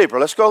go a little deeper.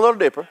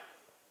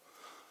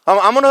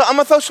 I'm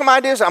gonna throw some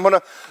ideas.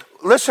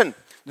 Listen.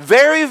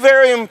 Very,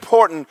 very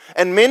important.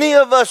 And many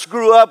of us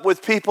grew up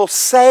with people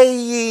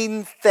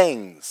saying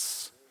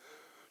things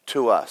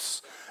to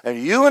us. And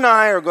you and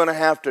I are going to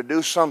have to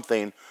do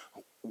something.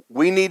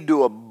 We need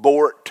to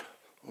abort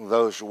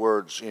those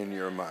words in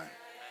your mind.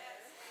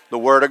 The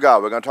Word of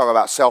God. We're going to talk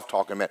about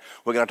self-talk in a minute.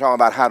 We're going to talk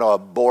about how to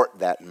abort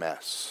that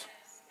mess.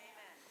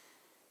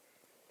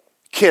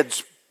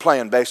 Kids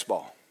playing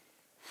baseball.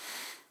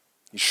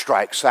 He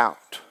strikes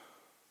out.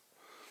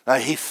 Now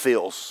he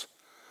feels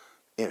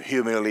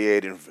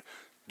humiliated.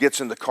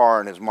 Gets in the car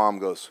and his mom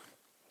goes,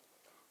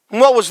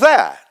 "What was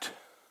that?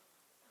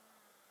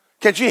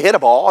 Can't you hit a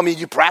ball? I mean,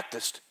 you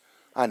practiced."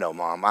 "I know,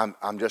 Mom.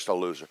 I'm just a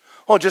loser."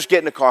 "Oh, just get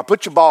in the car.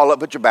 Put your ball up.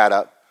 Put your bat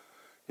up.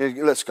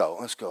 Let's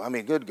go. I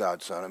mean, good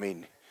God, son. I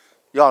mean,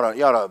 you ought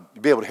to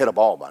be able to hit a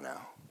ball by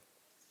now."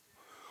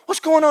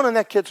 What's going on in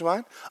that kid's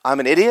mind? I'm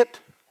an idiot.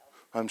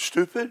 I'm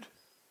stupid.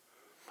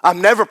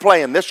 I'm never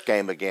playing this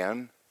game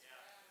again.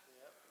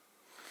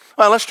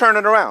 Well, let's turn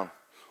it around.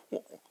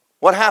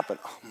 What happened?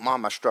 "Oh,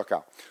 Mom, I struck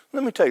out."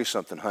 Let me tell you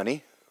something,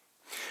 honey.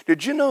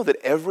 Did you know that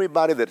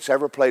everybody that's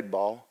ever played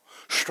ball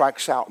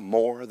strikes out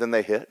more than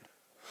they hit?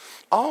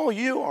 All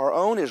you are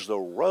on is the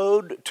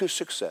road to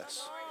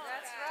success.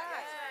 That's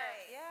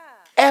right. Yeah.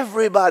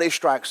 Everybody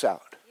strikes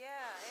out. Yes.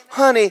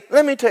 Honey,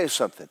 let me tell you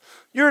something.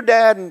 Your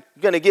dad is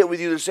going to get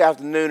with you this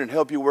afternoon and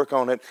help you work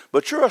on it,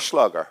 but you're a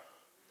slugger.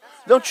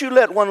 Don't you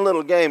let one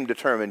little game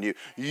determine you.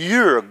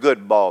 You're a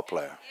good ball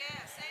player.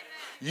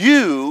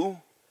 You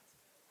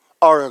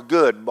are a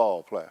good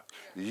ball player.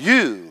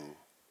 You.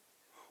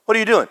 What are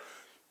you doing?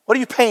 What are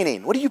you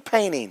painting? What are you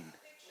painting?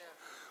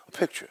 A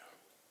picture.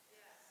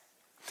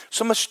 It's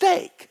a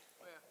mistake.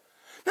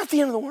 Not the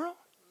end of the world.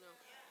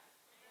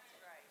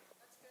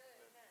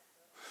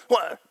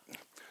 Well,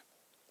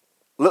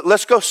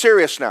 let's go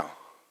serious now.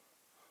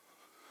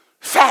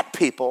 Fat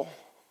people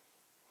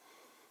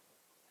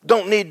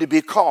don't need to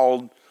be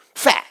called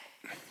fat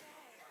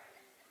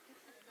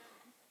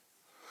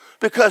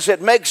because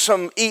it makes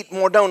them eat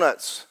more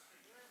donuts.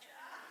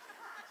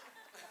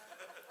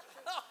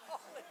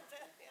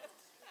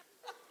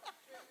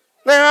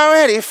 They're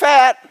already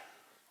fat.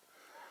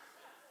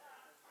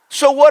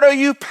 So what are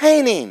you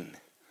painting?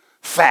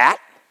 Fat.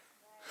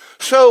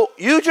 So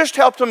you just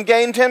helped them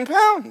gain 10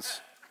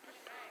 pounds.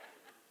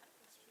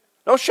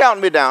 Don't shout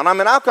me down. I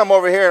mean, I'll come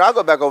over here and I'll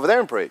go back over there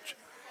and preach.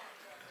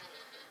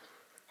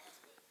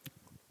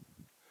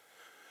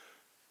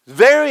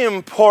 Very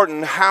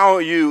important how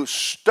you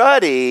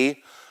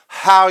study,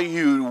 how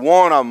you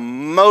want to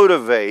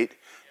motivate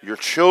your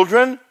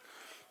children,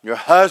 your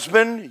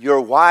husband,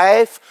 your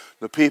wife,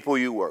 the people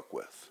you work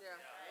with.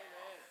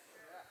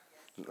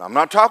 I'm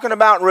not talking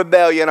about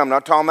rebellion. I'm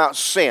not talking about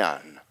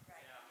sin.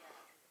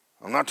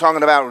 I'm not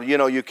talking about,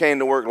 you came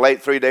to work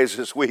late 3 days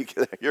this week.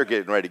 You're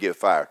getting ready to get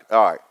fired.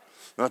 All right.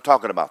 I'm not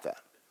talking about that.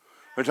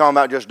 We're talking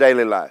about just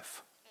daily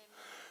life.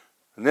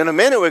 And in a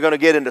minute, we're going to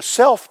get into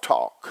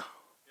self-talk,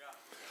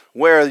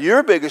 where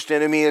your biggest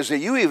enemy is that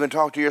you even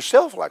talk to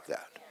yourself like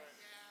that.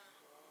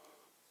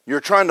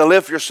 You're trying to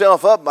lift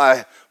yourself up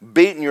by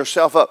beating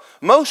yourself up.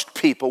 Most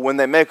people, when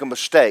they make a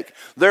mistake,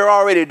 they're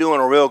already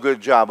doing a real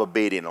good job of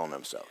beating on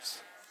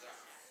themselves.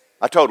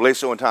 I told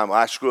Lisa one time,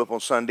 I screw up on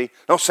Sunday.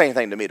 Don't say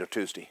anything to me till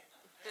Tuesday.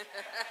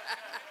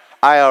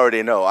 I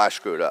already know I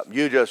screwed up.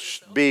 You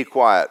just be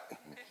quiet.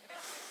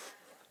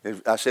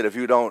 I said, if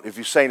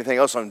you say anything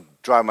else, I'm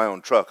driving my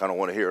own truck. I don't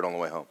want to hear it on the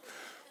way home.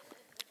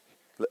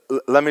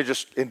 Let me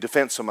just, in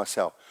defense of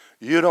myself,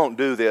 you don't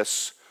do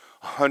this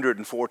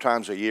 104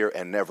 times a year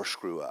and never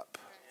screw up.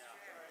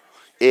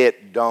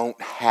 It don't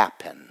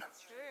happen.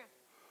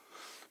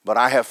 But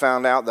I have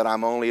found out that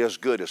I'm only as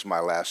good as my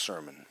last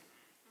sermon.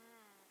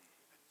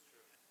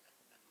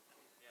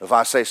 If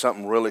I say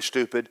something really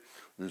stupid,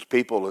 there's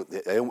people,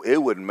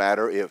 it wouldn't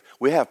matter if,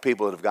 we have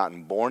people that have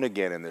gotten born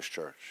again in this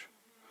church,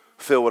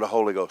 filled with the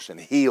Holy Ghost and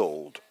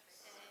healed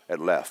at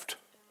left.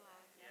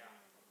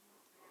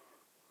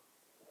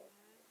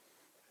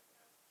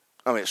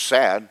 I mean, it's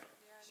sad.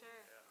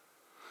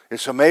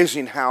 It's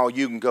amazing how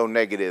you can go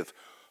negative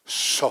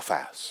so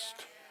fast.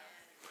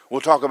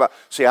 We'll talk about,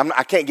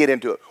 I can't get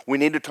into it. We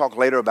need to talk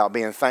later about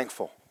being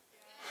thankful.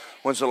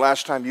 When's the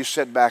last time you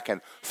sat back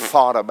and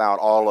thought about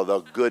all of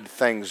the good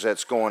things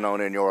that's going on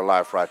in your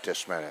life right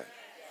this minute?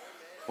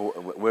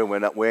 We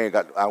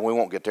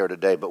won't get there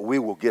today, but we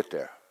will get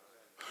there.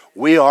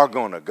 We are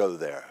going to go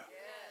there.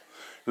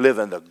 Live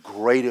in the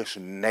greatest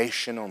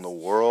nation on the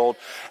world,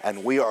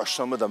 and we are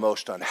some of the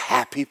most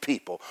unhappy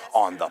people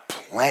on the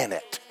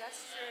planet.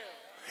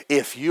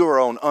 If you're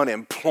on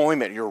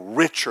unemployment, you're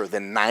richer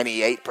than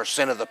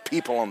 98% of the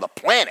people on the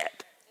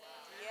planet.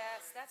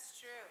 Yes, that's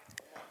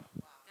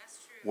true.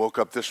 Woke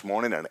up this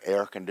morning in an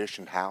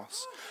air-conditioned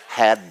house,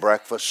 had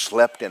breakfast,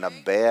 slept in a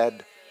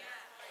bed,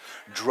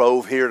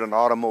 drove here in an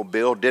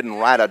automobile, didn't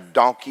ride a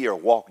donkey or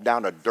walk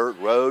down a dirt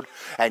road,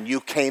 and you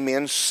came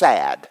in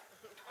sad.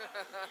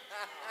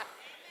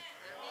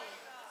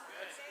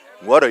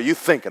 What are you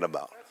thinking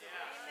about?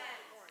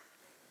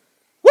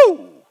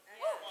 Woo!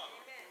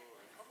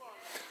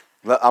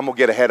 I'm going to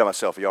get ahead of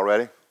myself. Are y'all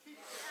ready?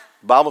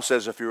 The Bible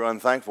says if you're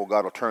unthankful,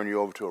 God will turn you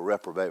over to a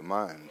reprobate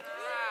mind.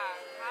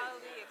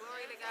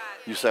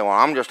 You say, well,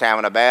 I'm just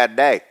having a bad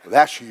day. Well,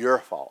 that's your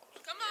fault.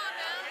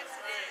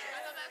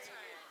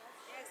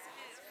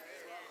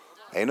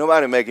 Ain't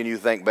nobody making you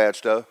think bad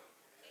stuff.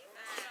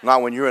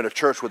 Not when you're in a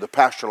church with a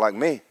pastor like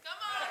me.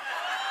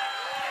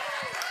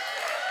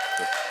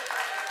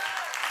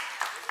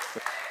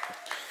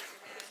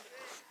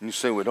 And you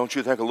say, well, don't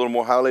you think a little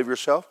more highly of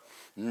yourself?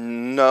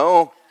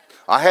 No.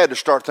 I had to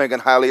start thinking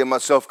highly of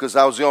myself because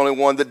I was the only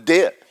one that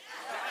did.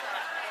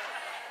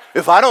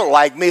 If I don't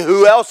like me,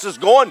 who else is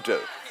going to?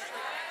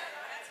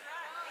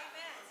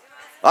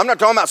 I'm not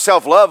talking about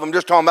self-love. I'm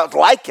just talking about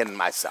liking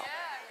myself.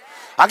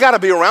 I got to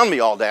be around me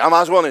all day. I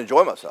might as well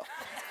enjoy myself.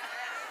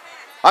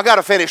 I got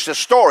to finish this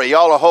story.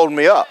 Y'all are holding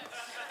me up.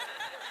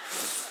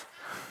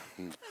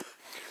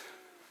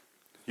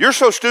 You're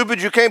so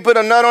stupid you can't put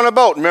a nut on a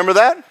boat. Remember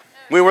that?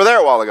 We were there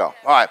a while ago.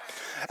 All right.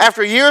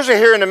 After years of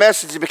hearing the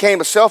message, it became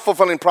a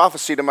self-fulfilling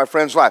prophecy to my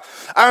friend's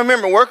life. I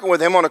remember working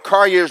with him on a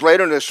car years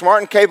later, and as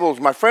smart and capable as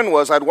my friend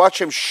was, I'd watch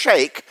him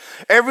shake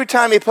every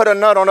time he put a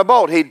nut on a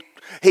bolt.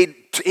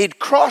 He'd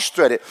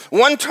cross-thread it.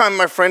 One time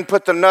my friend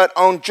put the nut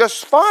on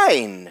just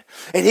fine,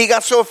 and he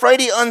got so afraid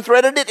he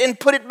unthreaded it and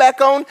put it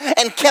back on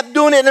and kept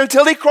doing it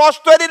until he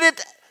cross-threaded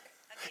it.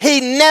 He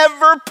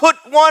never put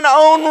one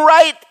on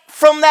right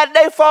from that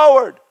day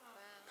forward.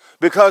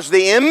 Because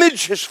the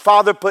image his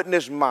father put in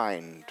his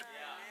mind.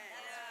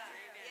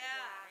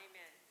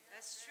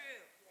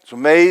 It's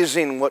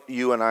amazing what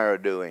you and I are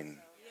doing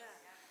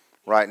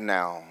right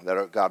now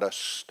that got us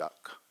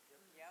stuck.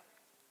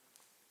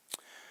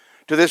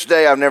 To this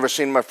day, I've never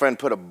seen my friend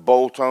put a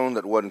bolt on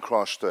that wasn't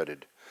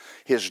cross-threaded.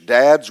 His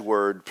dad's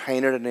word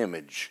painted an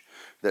image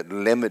that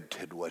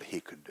limited what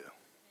he could do.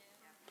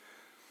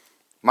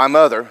 My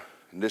mother,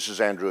 and this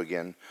is Andrew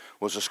again,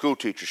 was a school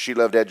teacher. She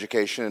loved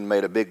education and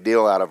made a big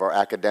deal out of our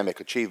academic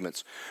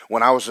achievements.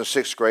 When I was in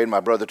 6th grade, my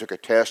brother took a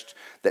test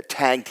that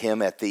tagged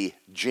him at the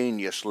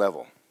genius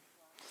level.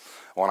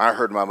 When I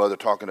heard my mother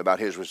talking about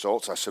his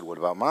results, I said, "What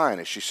about mine?"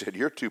 And she said,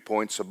 "You're 2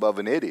 points above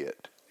an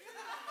idiot."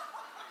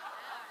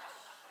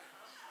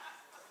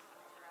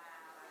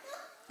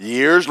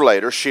 Years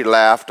later, she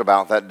laughed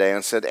about that day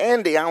and said,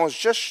 "Andy, I was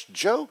just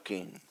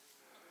joking."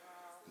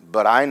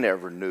 But I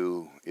never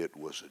knew it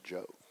was a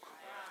joke.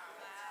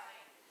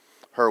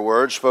 Her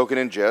words, spoken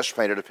in jest,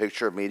 painted a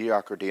picture of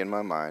mediocrity in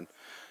my mind,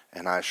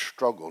 and I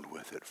struggled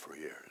with it for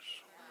years.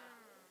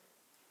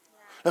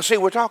 Now, see,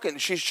 we're talking,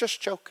 she's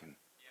just joking.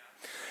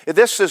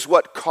 This is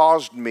what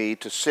caused me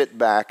to sit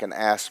back and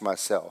ask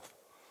myself,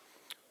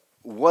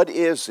 what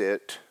is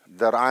it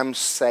that I'm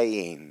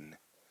saying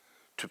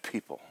to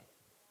people?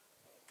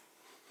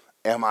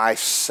 Am I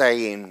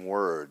saying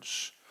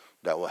words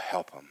that will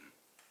help them?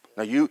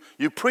 Now, you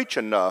preach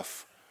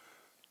enough,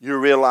 you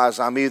realize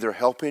I'm either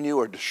helping you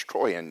or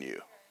destroying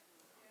you.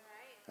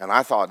 And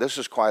I thought, this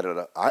is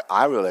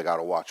I really got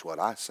to watch what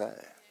I say.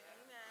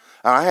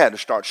 And I had to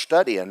start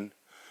studying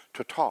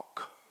to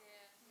talk.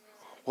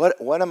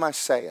 What am I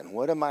saying?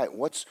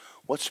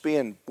 What's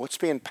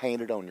being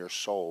painted on your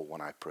soul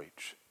when I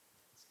preach?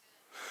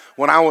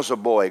 When I was a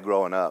boy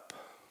growing up,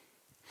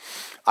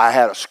 I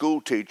had a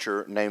school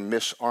teacher named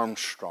Miss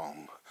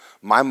Armstrong.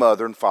 My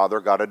mother and father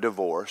got a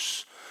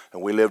divorce,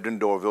 and we lived in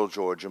Dorville,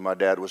 Georgia. My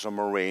dad was a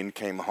Marine,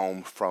 came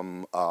home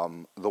from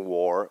the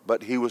war,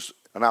 but he was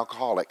an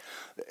alcoholic.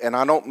 And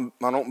I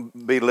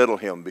don't belittle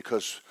him,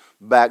 because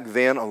back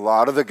then a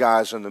lot of the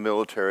guys in the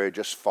military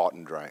just fought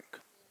and drank.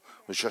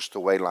 It was just the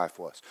way life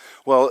was.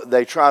 Well,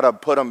 they try to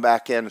put them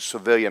back in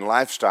civilian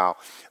lifestyle.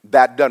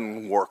 That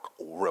doesn't work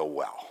real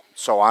well.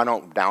 So I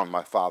don't down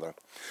my father.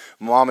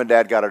 Mom and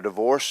Dad got a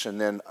divorce,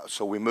 and then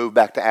so we moved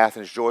back to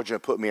Athens, Georgia,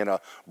 and put me in a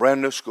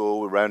brand new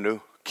school with brand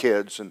new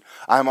kids, and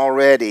I'm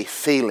already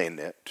feeling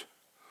it.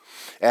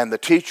 And the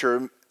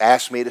teacher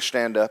asked me to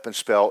stand up and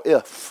spell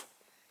if.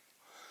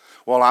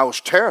 Well, I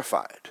was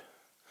terrified,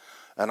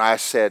 and I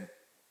said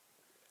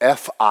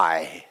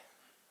F-I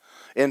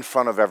in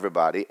front of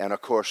everybody, and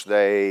of course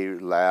they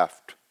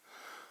laughed,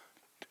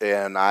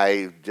 and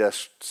I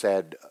just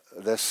said,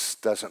 this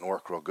doesn't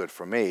work real good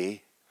for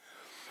me.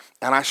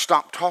 And I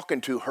stopped talking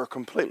to her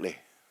completely.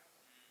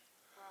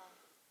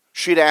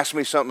 She'd ask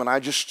me something, and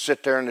I'd just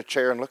sit there in the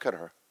chair and look at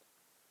her.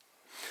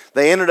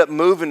 They ended up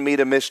moving me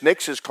to Miss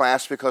Nix's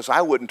class because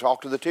I wouldn't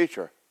talk to the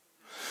teacher.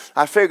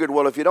 I figured,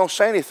 well, if you don't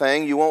say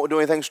anything, you won't do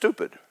anything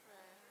stupid.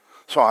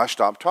 So I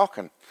stopped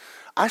talking.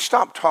 I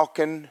stopped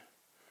talking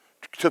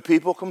to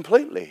people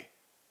completely.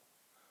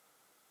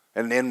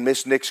 And in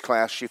Miss Nix's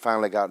class, she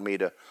finally got me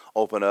to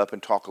open up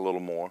and talk a little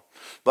more.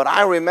 But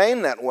I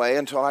remained that way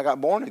until I got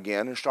born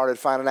again and started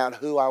finding out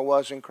who I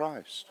was in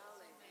Christ.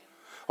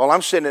 Well,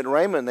 I'm sitting at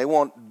Raymond. They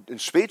want, in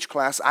speech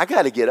class, I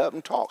got to get up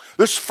and talk.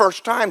 This is the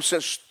first time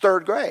since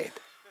 3rd grade.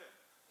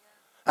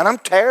 And I'm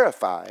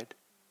terrified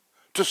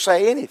to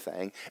say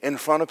anything in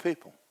front of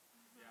people.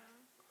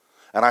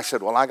 And I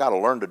said, well, I got to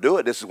learn to do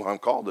it. This is what I'm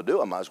called to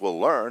do. I might as well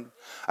learn.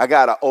 I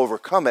got to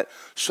overcome it.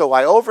 So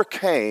I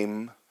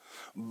overcame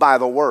by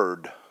the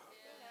word.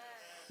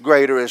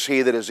 Greater is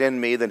he that is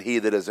in me than he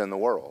that is in the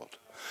world.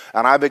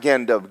 And I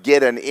began to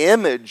get an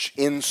image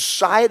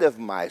inside of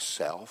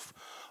myself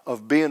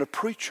of being a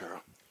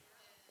preacher.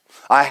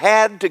 I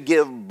had to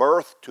give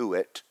birth to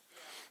it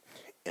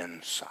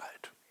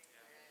inside.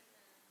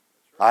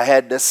 I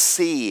had to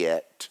see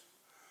it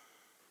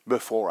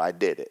before I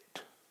did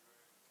it.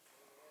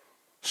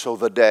 So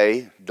the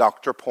day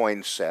Dr.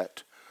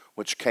 Poinsett,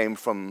 which came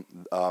from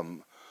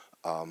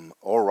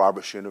Oral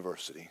Roberts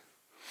University,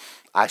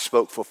 I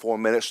spoke for 4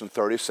 minutes and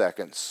 30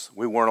 seconds.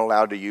 We weren't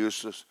allowed to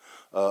use this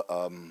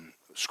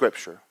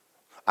scripture.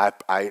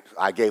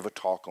 I gave a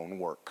talk on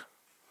work,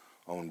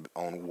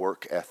 on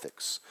work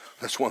ethics.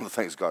 That's one of the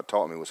things God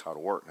taught me, was how to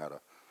work and how to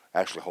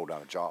actually hold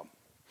down a job.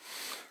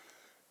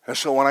 And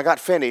so when I got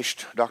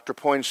finished, Dr.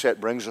 Poinsett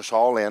brings us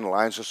all in,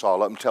 lines us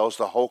all up, and tells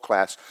the whole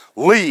class,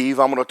 leave,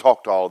 I'm going to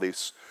talk to all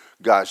these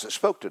guys that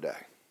spoke today.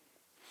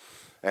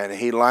 And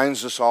he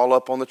lines us all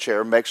up on the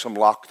chair, makes them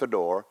lock the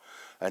door.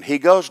 And he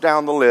goes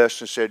down the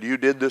list and said, you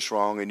did this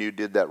wrong, and you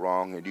did that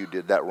wrong, and you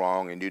did that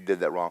wrong, and you did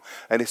that wrong.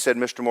 And he said,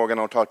 Mr. Morgan,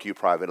 I'll talk to you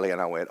privately. And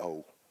I went,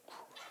 oh.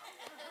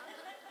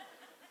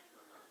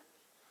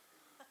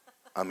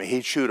 I mean,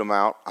 he'd shoot him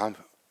out. I'm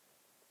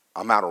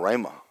out of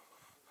Rhema.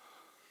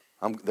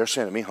 They're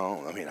sending me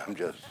home. I mean, I'm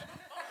just.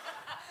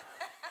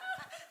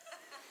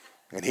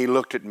 And he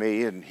looked at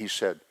me and he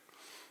said,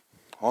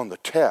 on the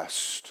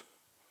test,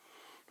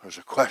 there's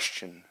a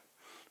question.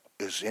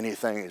 Is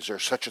there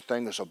such a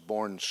thing as a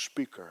born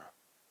speaker?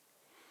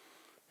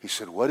 He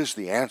said, what is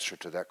the answer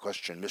to that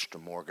question, Mr.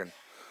 Morgan?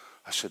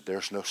 I said,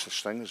 there's no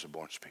such thing as a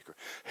born speaker.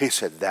 He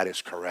said, that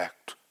is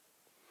correct.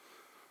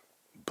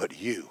 But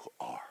you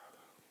are.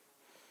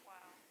 Wow.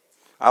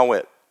 I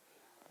went,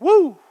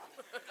 woo.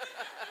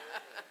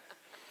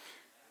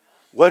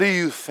 What do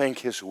you think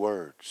his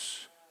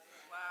words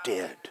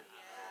did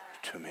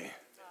to me?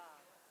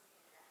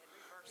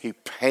 He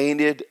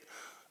painted,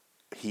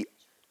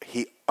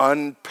 he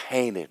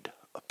unpainted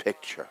a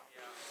picture.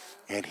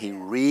 And he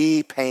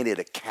repainted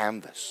a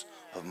canvas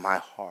of my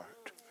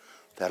heart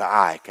that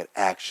I could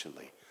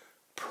actually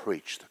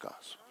preach the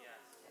gospel.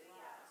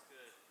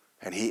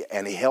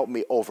 And he helped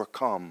me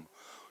overcome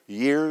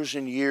years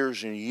and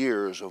years and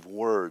years of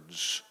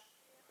words.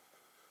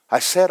 I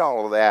said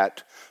all of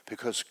that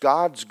because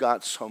God's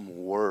got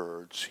some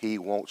words he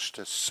wants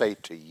to say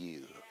to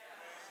you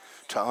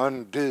to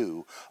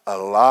undo a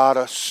lot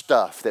of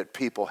stuff that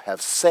people have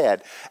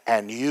said,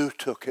 and you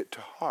took it to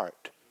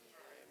heart.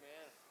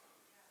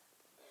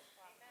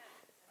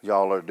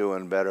 Y'all are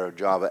doing a better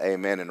job of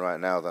amening right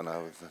now than I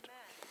was.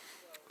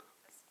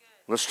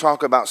 Let's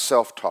talk about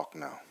self-talk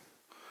now.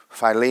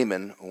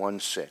 Philemon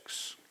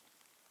 1:6.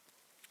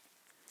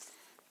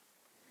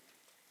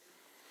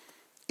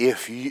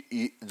 If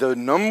the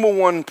number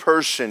one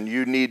person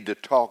you need to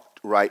talk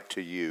right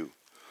to you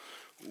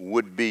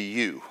would be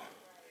you.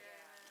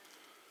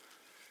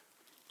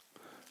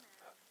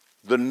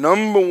 The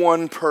number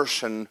one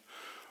person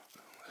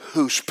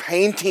who's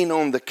painting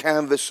on the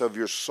canvas of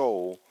your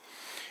soul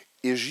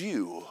is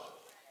you.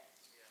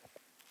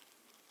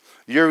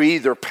 You're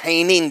either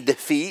painting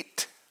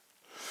defeat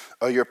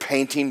or you're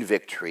painting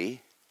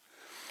victory.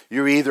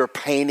 You're either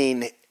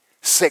painting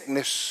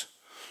sickness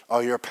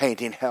or you're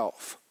painting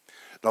health.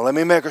 Now let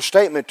me make a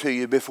statement to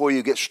you before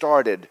you get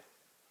started.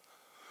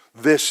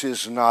 This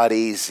is not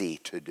easy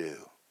to do.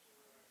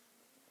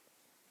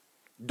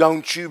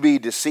 Don't you be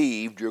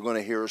deceived. You're going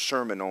to hear a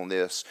sermon on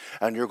this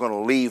and you're going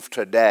to leave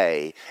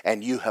today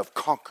and you have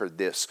conquered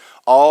this.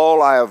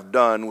 All I have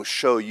done was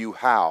show you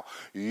how.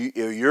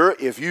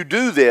 If you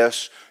do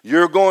this,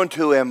 you're going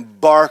to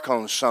embark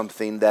on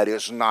something that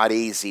is not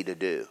easy to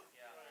do.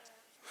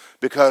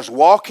 Because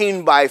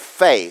walking by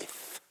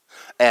faith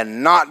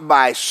and not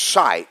by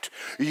sight,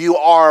 you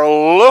are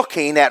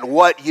looking at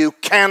what you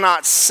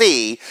cannot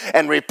see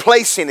and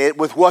replacing it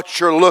with what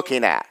you're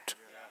looking at.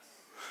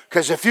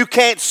 Because if you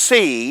can't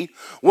see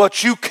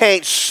what you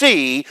can't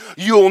see,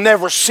 you'll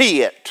never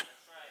see it.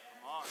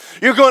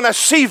 You're going to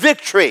see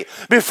victory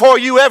before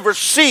you ever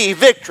see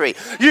victory.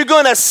 You're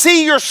going to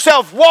see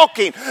yourself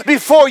walking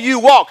before you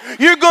walk.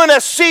 You're going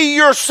to see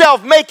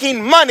yourself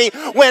making money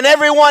when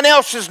everyone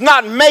else is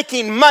not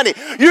making money.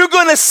 You're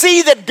going to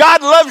see that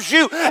God loves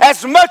you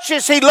as much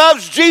as he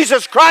loves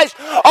Jesus Christ,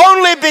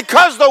 only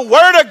because the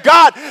Word of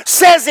God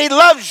says he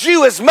loves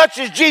you as much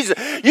as Jesus.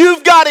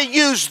 You've got to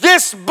use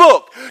this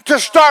book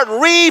to start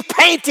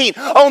repainting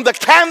on the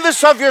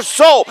canvas of your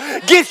soul.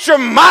 Get your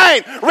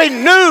mind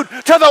renewed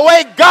to the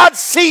way God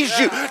sees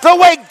you, the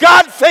way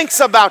God thinks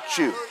about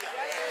you.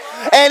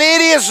 And it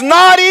is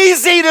not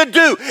easy to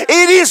do.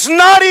 It is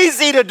not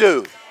easy to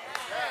do.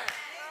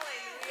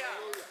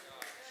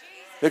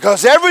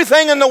 Because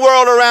everything in the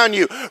world around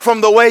you,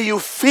 from the way you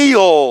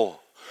feel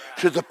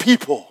to the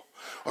people,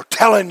 are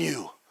telling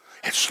you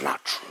it's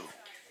not true.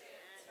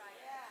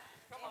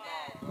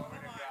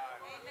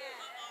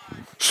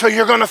 So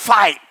you're going to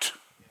fight.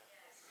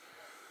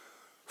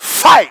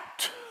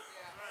 Fight.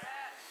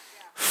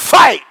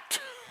 Fight.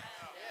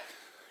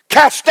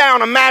 Cast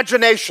down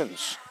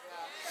imaginations.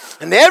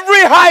 And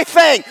every high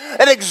thing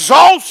that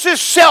exalts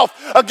itself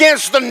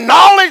against the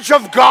knowledge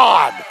of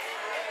God.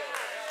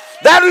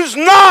 That is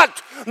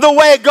not the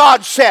way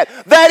God said.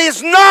 That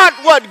is not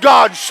what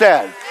God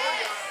said.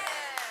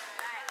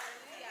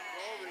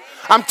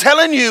 I'm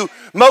telling you,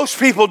 most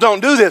people don't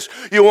do this.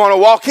 You want to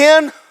walk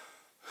in,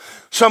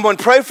 someone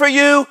pray for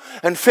you,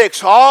 and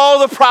fix all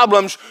the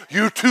problems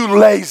you're too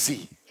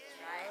lazy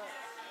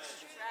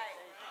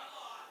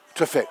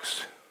to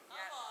fix.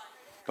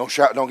 Don't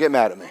shout, don't get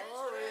mad at me.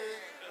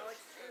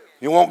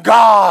 You want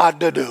God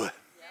to do it.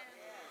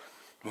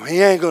 Well, he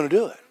ain't going to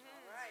do it.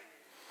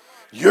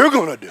 You're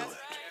going to do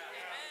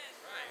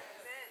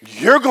it.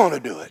 You're going to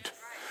do it.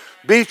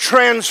 Be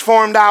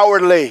transformed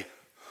outwardly.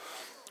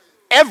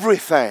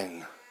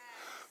 Everything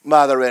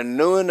by the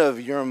renewing of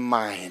your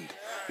mind.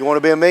 You want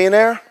to be a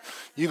millionaire?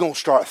 You're going to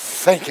start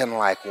thinking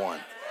like one.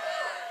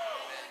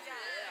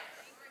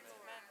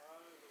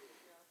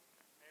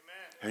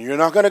 And you're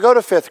not going to go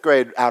to fifth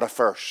grade out of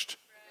first.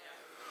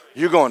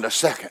 You're going to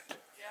second.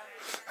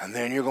 And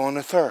then you're going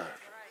to third.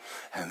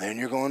 And then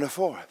you're going to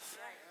fourth.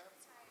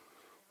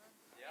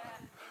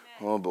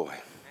 Oh boy.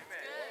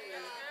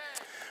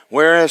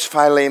 Where is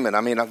Philemon?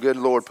 Good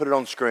Lord, put it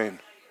on screen.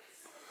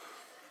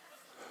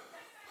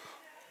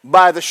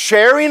 By the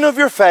sharing of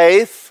your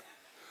faith,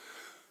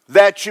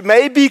 that you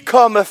may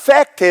become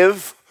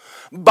effective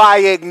By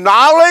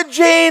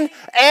acknowledging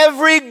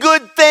every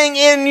good thing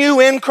in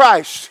you in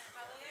Christ.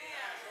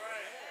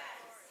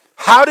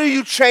 How do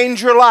you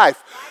change your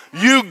life?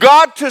 You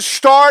got to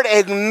start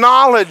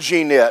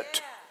acknowledging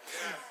it.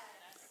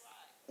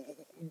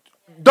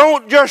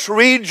 Don't just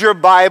read your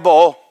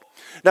Bible.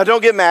 Now,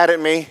 don't get mad at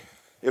me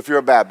if you're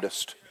a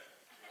Baptist.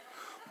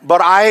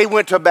 But I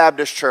went to a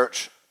Baptist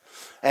church.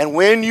 And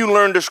when you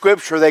learned the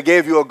scripture, they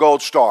gave you a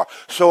gold star.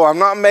 So I'm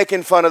not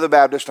making fun of the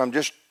Baptist. I'm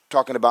just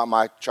talking about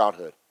my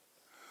childhood.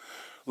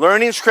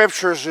 Learning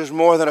scriptures is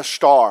more than a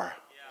star.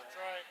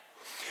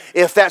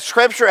 If that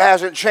scripture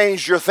hasn't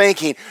changed your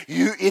thinking,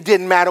 it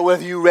didn't matter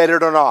whether you read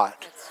it or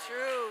not. That's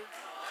true.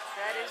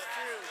 That is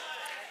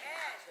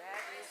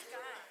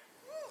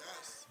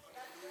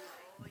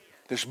true.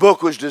 This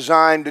book was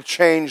designed to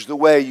change the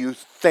way you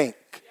think.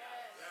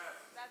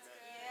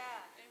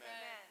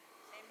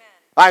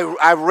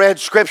 I've read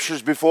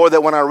scriptures before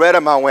that when I read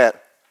them, I went,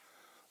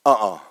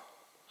 there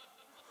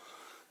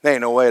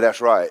ain't no way that's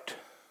right.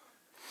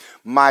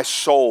 My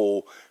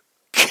soul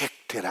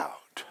kicked it out.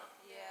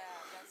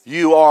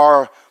 You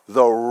are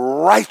the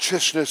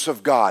righteousness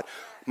of God.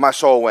 My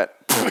soul went,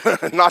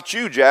 not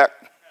you, Jack.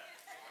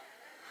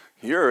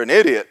 You're an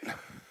idiot.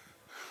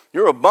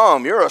 You're a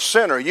bum. You're a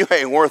sinner. You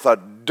ain't worth a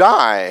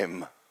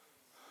dime.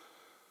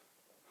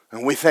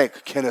 And we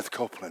think, Kenneth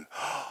Copeland,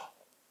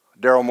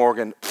 Daryl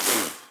Morgan.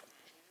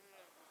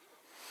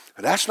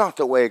 That's not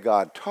the way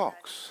God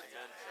talks.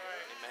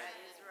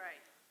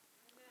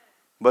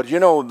 But you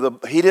know,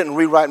 he didn't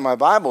rewrite my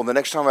Bible. The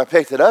next time I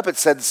picked it up, it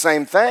said the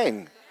same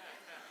thing.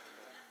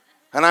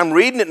 And I'm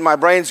reading it and my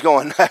brain's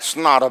going, that's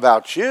not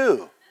about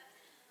you.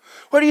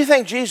 Where do you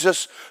think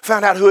Jesus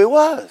found out who he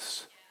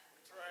was?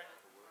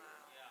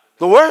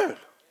 The Word.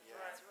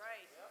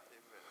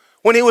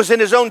 When he was in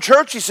his own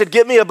church, he said,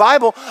 get me a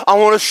Bible. I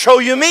want to show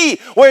you me.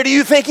 Where do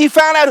you think he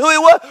found out who he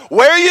was?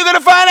 Where are you going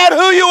to find out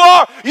who you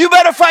are? You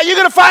better find, you're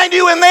going to find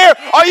you in there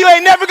or you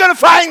ain't never going to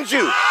find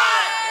you.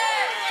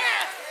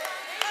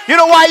 You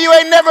know why you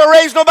ain't never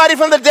raised nobody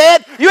from the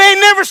dead? You ain't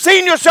never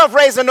seen yourself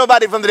raising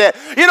nobody from the dead.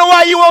 You know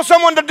why you want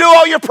someone to do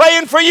all your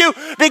praying for you?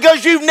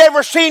 Because you've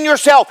never seen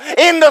yourself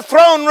in the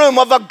throne room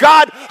of a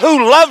God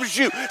who loves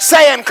you,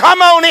 saying,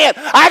 come on in.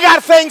 I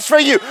got things for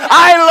you.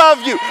 I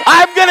love you.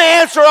 I'm going to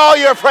answer all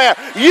your prayer.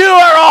 You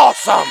are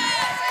awesome.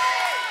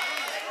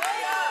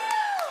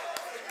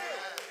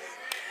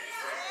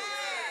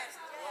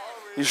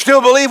 You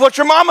still believe what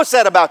your mama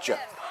said about you?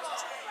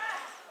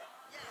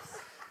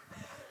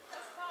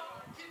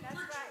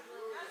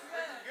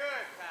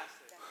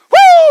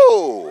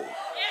 Woo!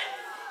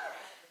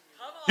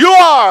 You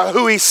are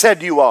who he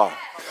said you are.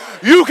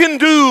 You can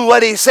do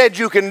what he said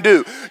you can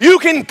do. You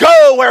can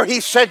go where he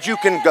said you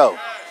can go.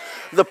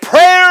 The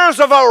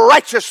prayers of a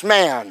righteous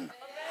man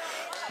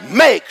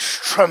makes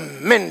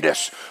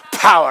tremendous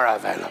power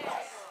available.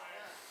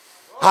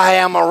 I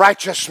am a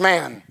righteous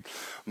man.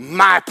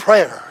 My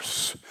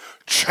prayers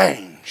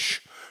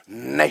change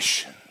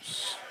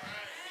nations.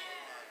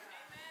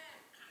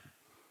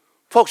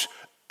 Folks,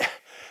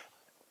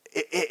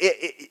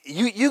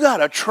 you got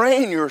to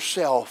train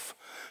yourself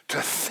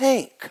to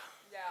think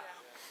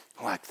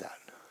like that.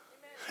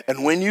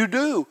 And when you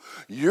do,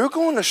 you're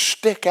going to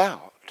stick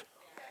out.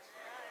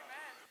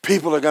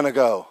 People are going to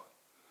go,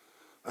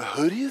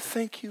 who do you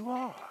think you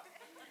are?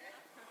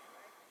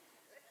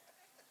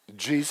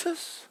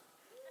 Jesus?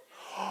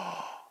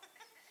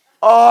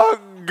 Oh,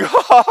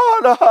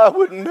 God, I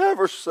would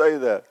never say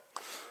that.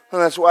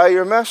 And that's why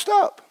you're messed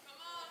up.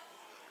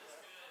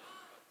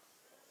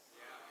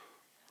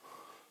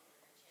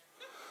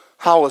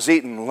 I was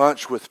eating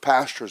lunch with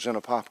pastors in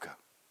Apopka.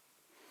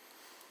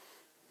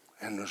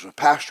 And there's a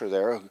pastor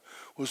there who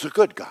was a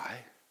good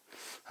guy.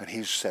 And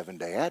he's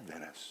Seventh-day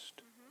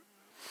Adventist.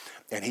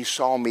 And he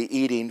saw me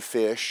eating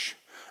fish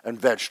and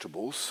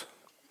vegetables,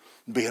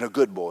 being a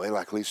good boy,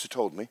 like Lisa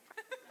told me.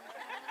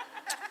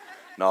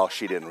 No,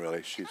 she didn't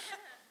really.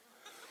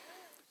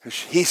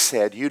 He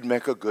said, you'd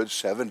make a good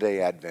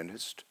Seventh-day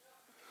Adventist.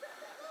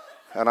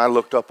 And I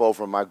looked up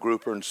over my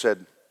grouper and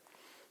said,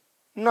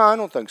 no, I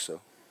don't think so.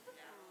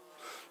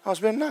 I was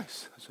being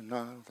nice. I said, no,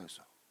 I don't think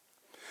so.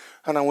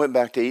 And I went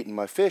back to eating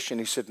my fish, and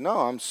he said, no,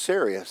 I'm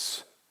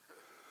serious.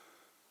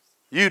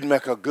 You'd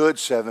make a good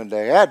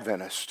Seventh-day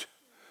Adventist.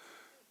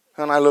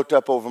 And I looked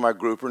up over my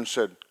grouper and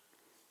said,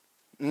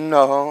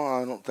 no,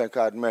 I don't think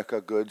I'd make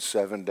a good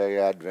Seventh-day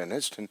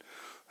Adventist. And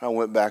I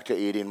went back to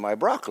eating my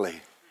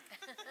broccoli.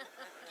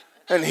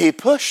 And he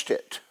pushed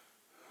it.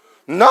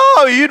 No,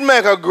 you'd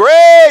make a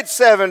great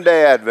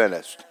Seventh-day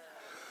Adventist.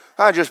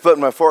 I just put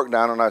my fork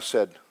down and I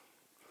said,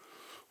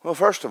 well,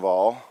 first of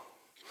all,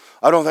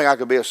 I don't think I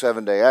could be a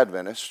Seventh-day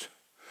Adventist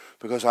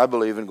because I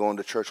believe in going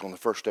to church on the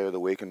first day of the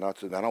week, and I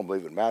don't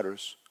believe it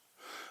matters.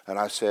 And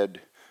I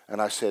said,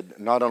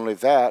 not only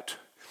that,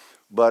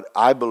 but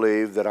I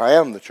believe that I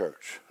am the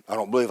church. I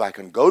don't believe I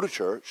can go to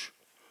church.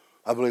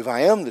 I believe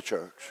I am the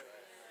church.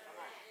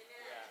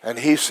 And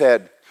he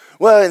said,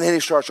 well, and then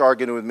he starts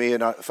arguing with me,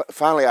 and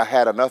finally I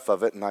had enough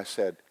of it, and I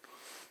said,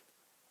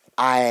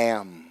 I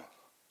am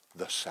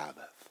the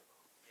Sabbath.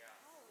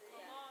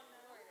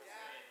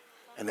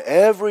 And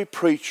every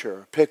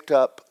preacher picked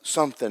up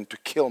something to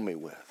kill me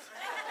with.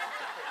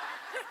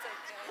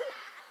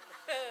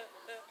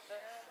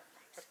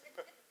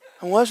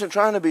 I wasn't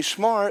trying to be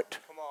smart.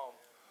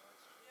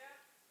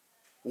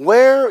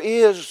 Where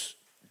is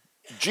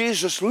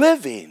Jesus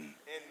living?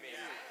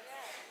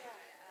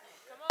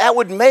 That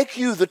would make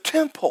you the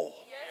temple.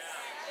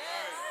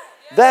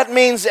 That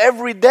means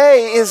every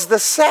day is the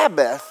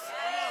Sabbath.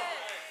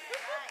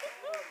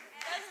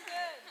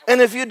 And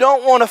if you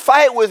don't want to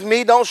fight with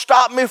me, don't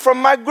stop me from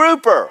my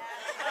grouper.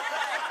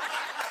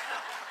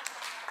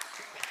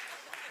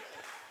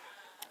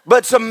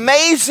 But it's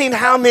amazing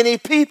how many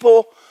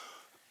people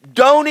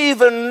don't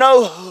even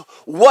know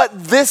what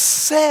this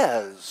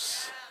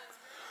says.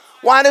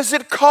 Why does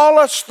it call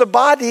us the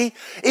body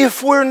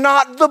if we're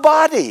not the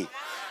body?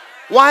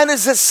 Why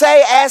does it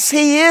say, as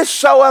he is,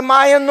 so am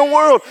I in the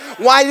world?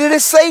 Why did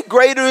it say,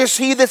 greater is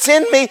he that's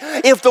in me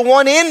if the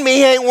one in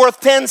me ain't worth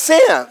 10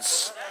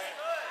 cents?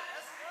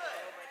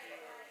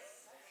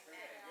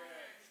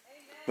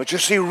 But you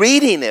see,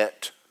 reading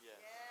it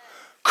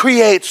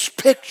creates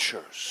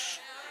pictures.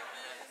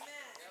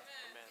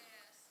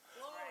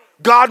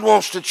 God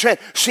wants to change.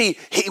 See,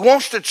 he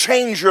wants to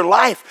change your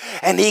life,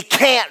 and he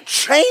can't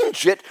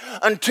change it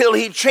until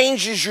he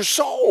changes your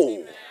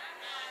soul.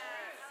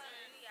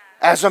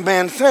 As a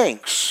man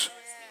thinks,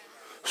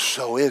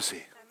 so is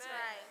he.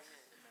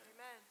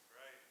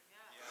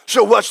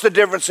 So what's the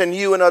difference in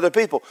you and other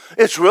people?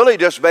 It's really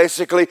just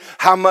basically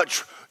how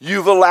much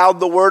you've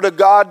allowed the Word of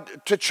God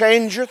to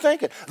change your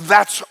thinking.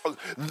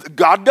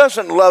 God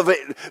doesn't love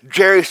it,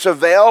 Jerry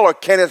Savelle or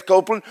Kenneth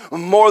Copeland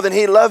more than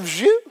he loves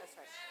you.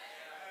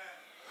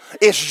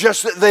 It's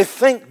just that they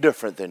think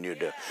different than you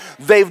do.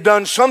 They've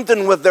done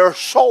something with their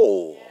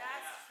soul. That's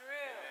true.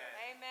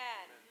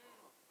 Amen.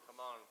 Come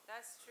on.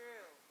 That's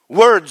true.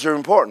 Words are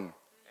important.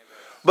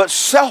 But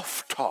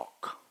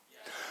self-talk.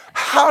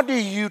 How do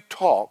you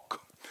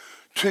talk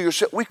to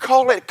yourself? We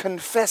call it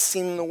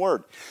confessing the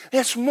word.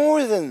 It's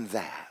more than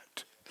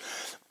that.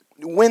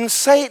 When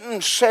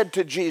Satan said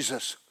to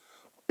Jesus,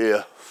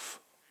 if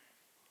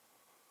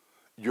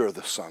you're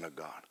the Son of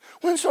God.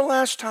 When's the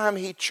last time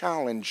he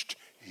challenged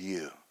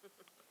you?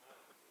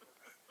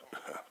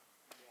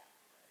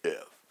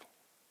 If,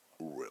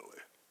 really.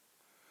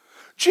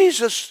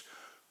 Jesus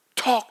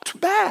talked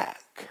back.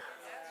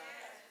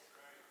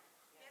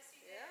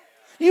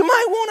 You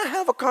might want to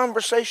have a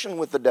conversation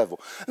with the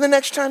devil. And the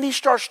next time he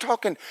starts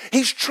talking,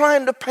 he's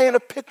trying to paint a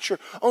picture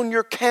on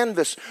your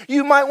canvas.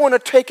 You might want to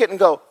take it and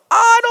go,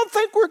 I don't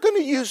think we're going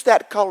to use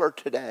that color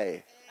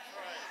today.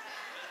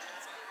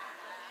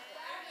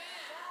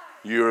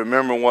 You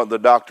remember what the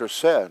doctor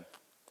said?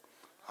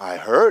 I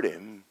heard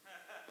him,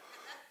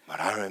 but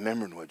I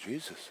remembered what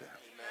Jesus said.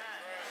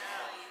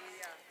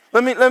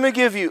 Let me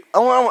give you,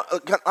 I'm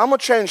going to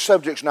change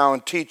subjects now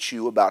and teach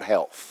you about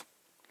health.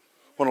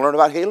 Want to learn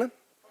about healing?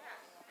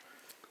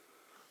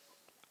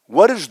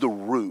 What is the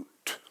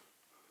root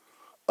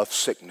of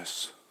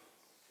sickness?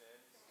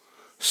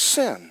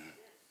 Sin.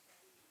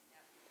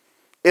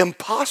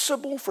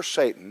 Impossible for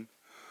Satan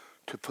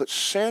to put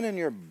sin in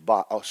your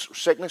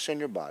sickness in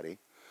your body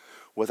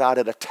without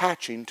it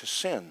attaching to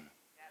sin.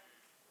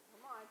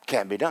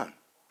 Can't be done.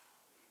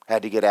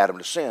 Had to get Adam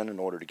to sin in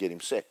order to get him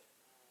sick.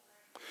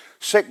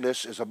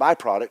 Sickness is a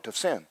byproduct of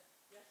sin.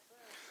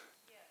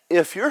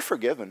 If you're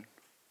forgiven,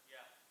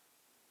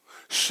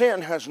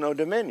 sin has no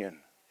dominion.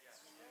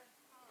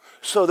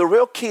 So the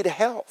real key to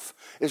health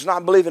is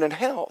not believing in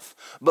health,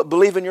 but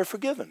believing you're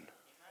forgiven.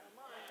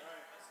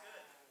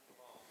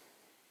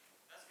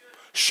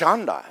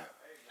 Shandai.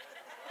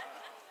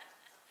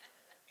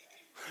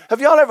 Have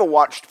y'all ever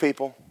watched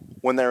people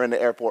when they're in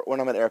the airport, when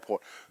I'm in the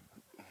airport?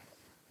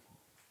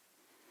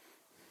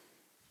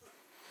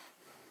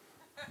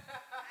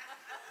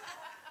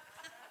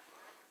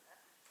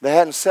 They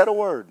hadn't said a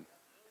word.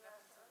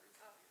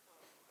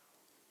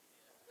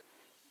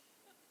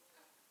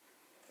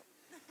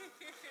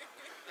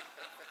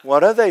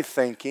 What are they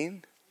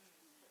thinking?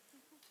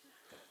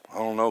 I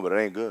don't know, but it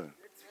ain't good.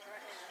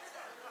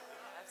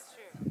 That's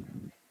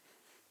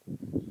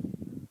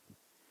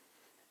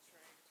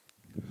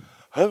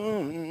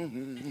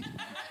true.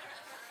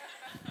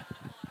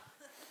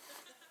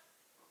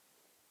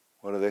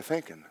 What are they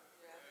thinking?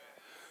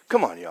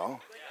 Come on,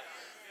 y'all.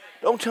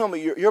 Don't tell me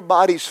your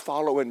body's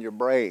following your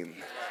brain.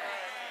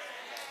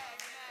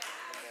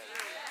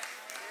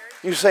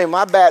 You say,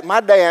 my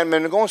day ain't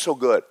been going so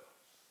good.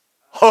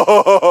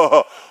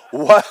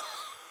 What?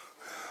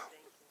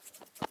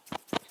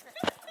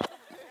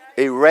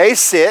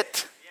 Erase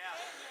it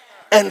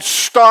and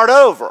start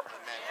over.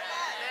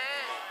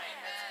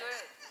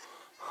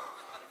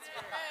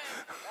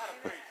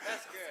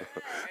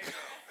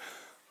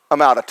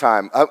 I'm out of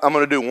time. I'm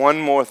going to do one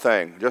more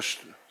thing. Just,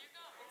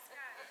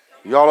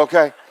 y'all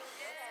okay?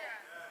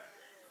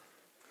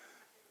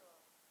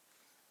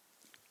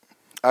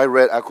 I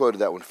quoted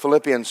that one.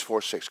 Philippians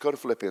 4:6. Go to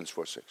Philippians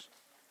 4:6.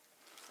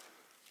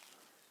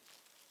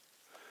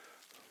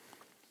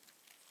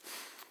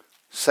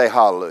 Say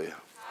hallelujah.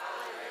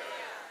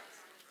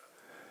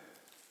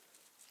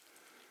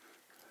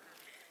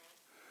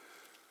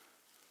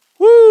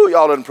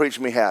 y'all done preach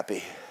me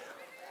happy.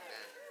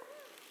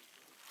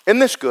 Isn't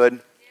this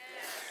good?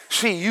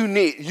 See, you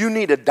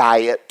need a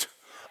diet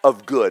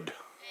of good.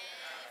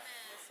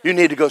 You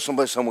need to go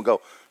someplace, someone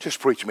go, just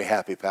preach me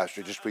happy,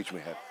 Pastor, just preach me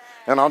happy.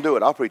 And I'll do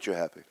it. I'll preach you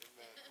happy.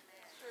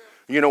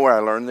 You know where I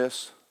learned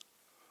this?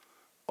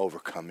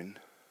 Overcoming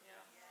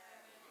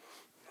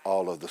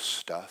all of the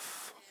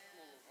stuff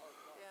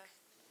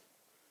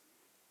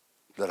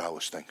that I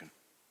was thinking.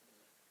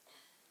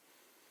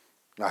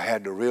 I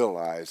had to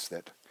realize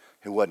that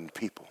it wasn't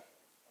people.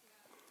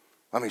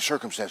 I mean,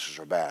 circumstances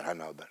are bad, I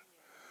know, but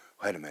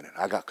wait a minute.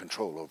 I got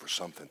control over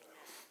something,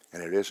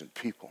 and it isn't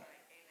people.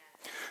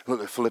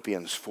 Look at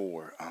Philippians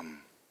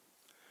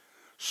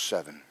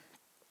 4:7.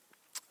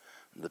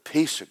 The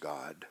peace of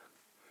God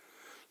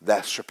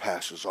that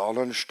surpasses all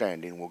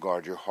understanding will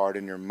guard your heart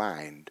and your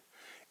mind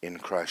in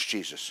Christ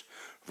Jesus.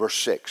 Verse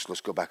 6,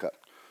 let's go back up.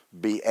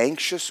 Be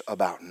anxious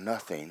about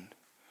nothing,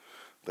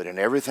 but in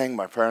everything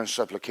by prayer and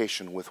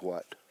supplication with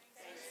what?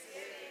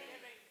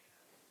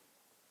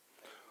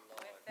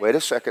 Wait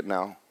a second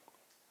now.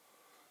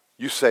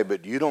 You say,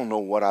 but you don't know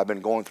what I've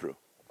been going through.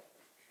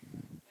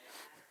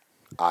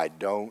 I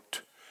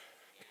don't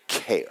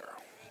care.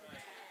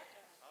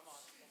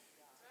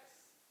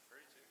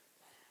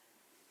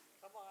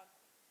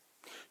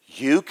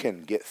 You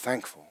can get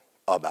thankful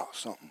about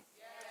something.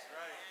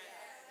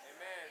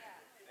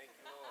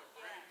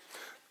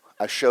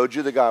 I showed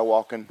you the guy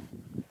walking.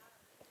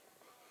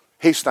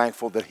 He's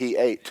thankful that he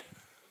ate.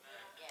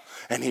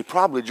 And he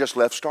probably just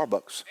left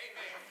Starbucks.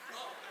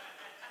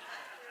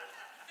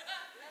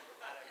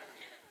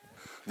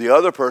 The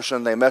other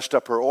person, they messed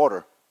up her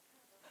order.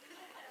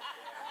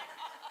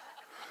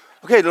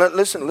 Okay,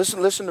 listen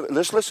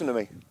to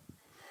me.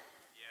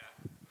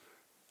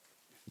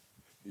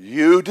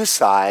 You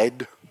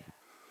decide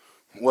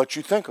what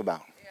you think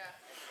about.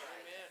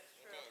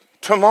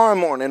 Tomorrow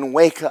morning,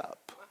 wake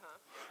up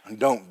and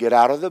don't get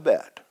out of the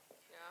bed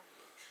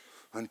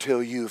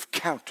until you've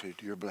counted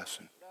your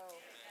blessing.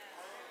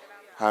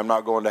 I'm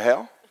not going to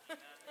hell.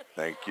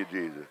 Thank you,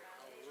 Jesus.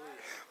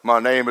 My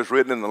name is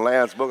written in the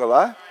Lamb's Book of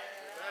Life.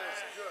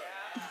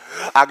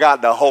 I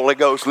got the Holy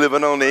Ghost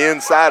living on the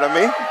inside of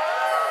me.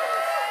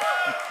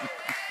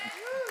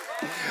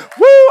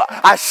 Woo!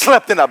 I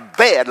slept in a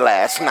bed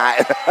last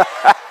night.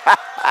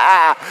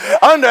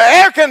 Under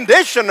air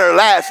conditioner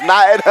last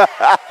night.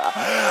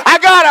 I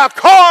got a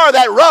car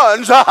that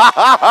runs.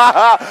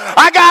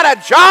 I got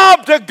a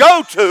job to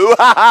go to.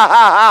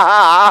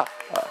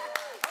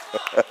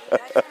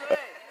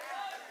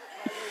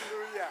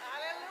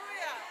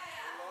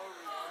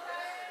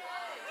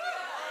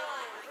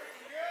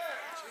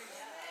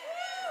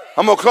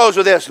 I'm going to close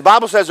with this. The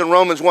Bible says in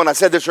Romans 1, I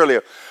said this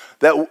earlier,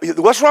 that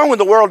what's wrong with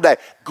the world today?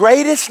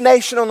 Greatest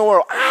nation in the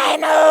world. I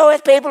know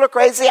if people are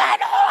crazy. I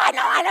know.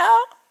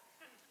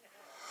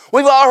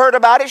 We've all heard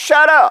about it.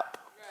 Shut up.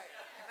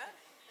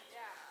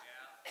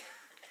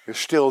 You're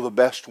still the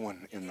best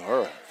one in the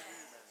earth.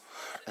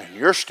 And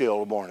you're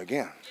still born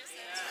again.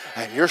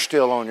 And you're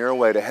still on your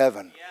way to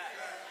heaven.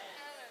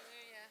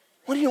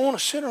 What do you want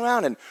to sit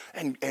around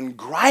and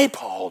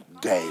gripe all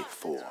day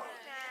for?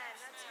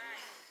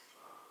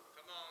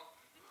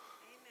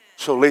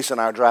 So Lisa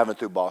and I are driving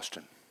through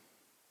Boston.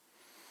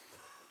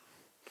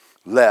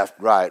 Left,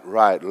 right,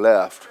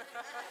 left.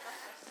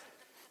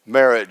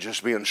 Marriage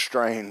just being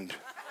strained.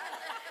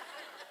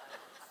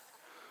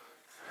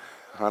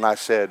 And I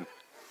said,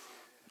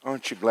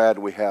 aren't you glad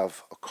we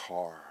have a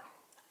car?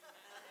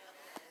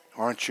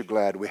 Aren't you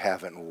glad we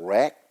haven't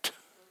wrecked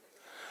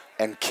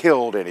and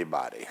killed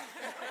anybody?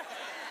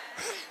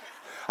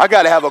 I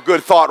got to have a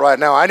good thought right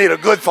now. I need a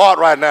good thought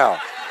right now.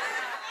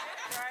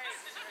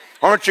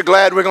 Aren't you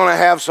glad we're going to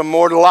have some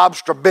more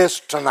lobster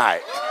bisque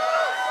tonight?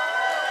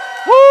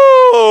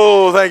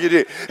 Woo! Thank you,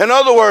 Jesus. In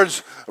other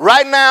words,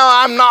 right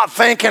now I'm not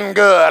thinking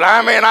good.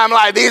 I mean, I'm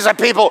like, these are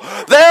people,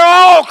 they're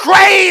all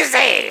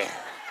crazy.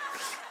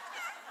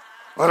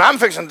 And I'm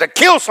fixing to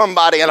kill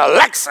somebody in a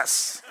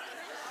Lexus.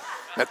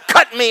 They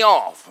cut me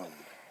off.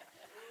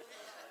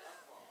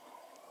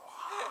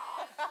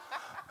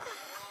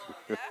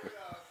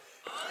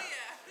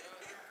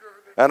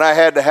 And I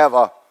had to have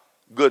a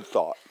good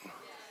thought.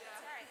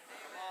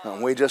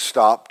 And we just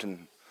stopped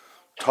and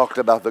talked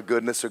about the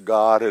goodness of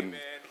God and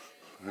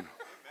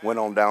went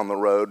on down the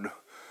road.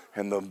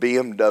 And the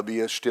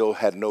BMW still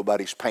had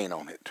nobody's paint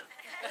on it.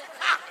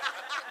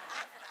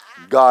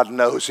 God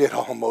knows it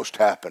almost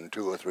happened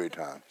 2 or 3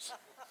 times.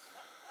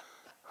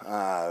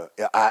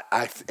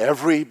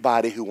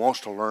 Everybody who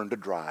wants to learn to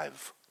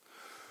drive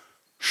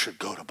should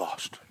go to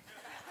Boston.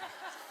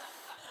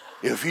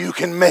 If you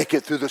can make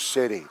it through the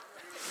city,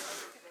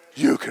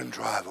 you can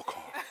drive a car.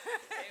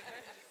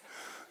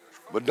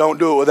 But don't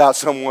do it without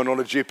someone on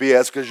a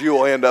GPS, because you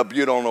will end up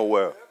you don't know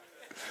where.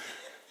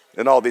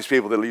 And all these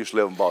people that used to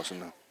live in Boston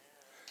now.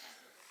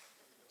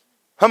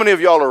 How many of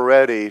y'all are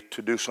ready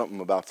to do something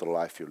about the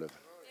life you're living?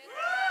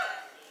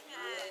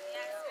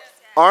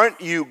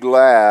 Aren't you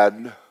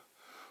glad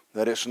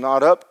that it's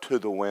not up to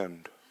the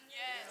wind?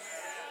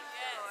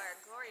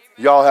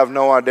 Y'all have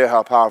no idea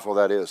how powerful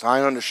that is.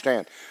 I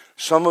understand.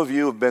 Some of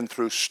you have been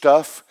through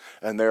stuff,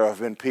 and there have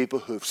been people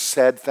who've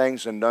said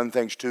things and done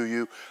things to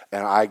you,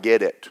 and I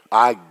get it.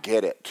 I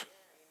get it.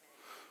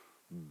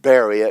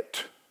 Bury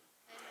it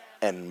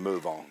and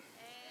move on.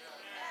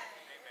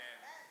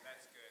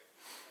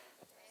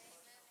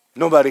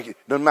 Nobody,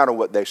 doesn't matter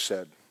what they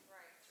said.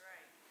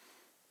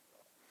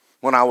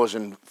 When I was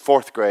in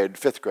fifth grade,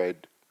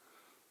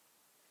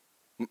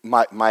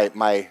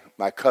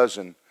 my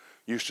cousin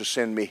used to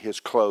send me his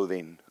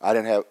clothing.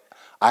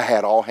 I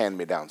had all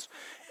hand-me-downs.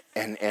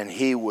 And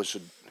he was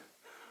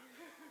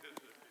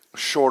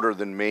shorter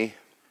than me.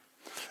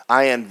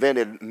 I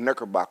invented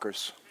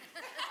knickerbockers.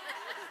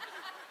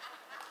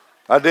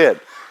 I did.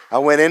 I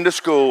went into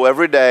school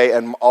every day,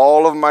 and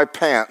all of my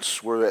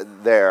pants were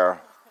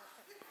there.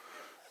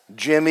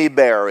 Jimmy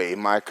Barry,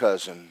 my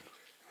cousin,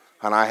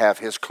 and I have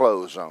his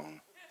clothes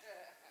on.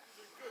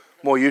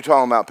 Well, you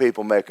talking about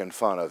people making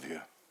fun of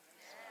you.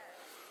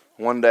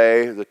 One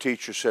day, the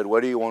teacher said, "What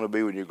do you want to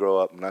be when you grow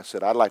up?" And I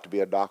said, "I'd like to be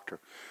a doctor."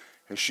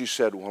 And she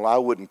said, "Well, I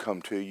wouldn't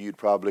come to you. You'd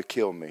probably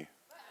kill me."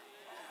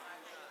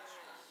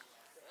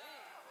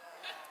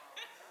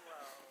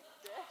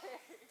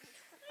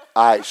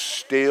 I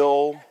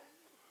still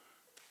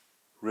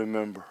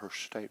remember her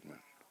statement.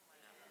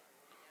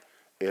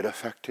 It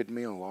affected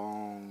me a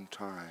long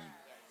time.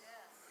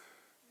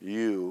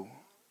 You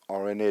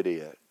are an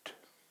idiot.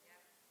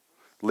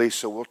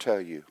 Lisa will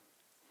tell you,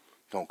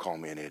 don't call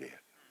me an idiot.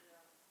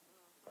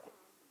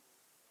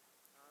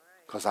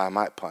 Because I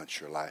might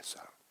punch your lights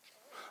out.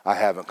 I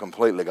haven't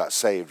completely got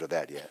saved of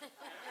that yet.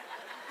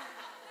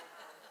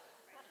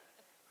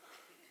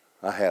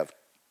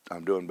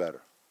 I'm doing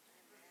better.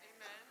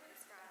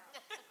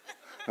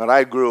 And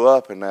I grew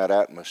up in that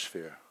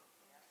atmosphere.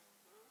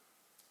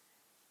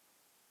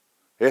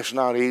 It's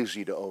not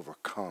easy to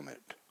overcome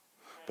it,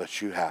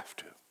 but you have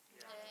to.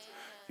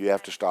 You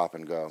have to stop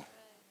and go,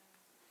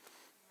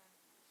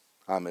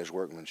 I'm his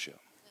workmanship.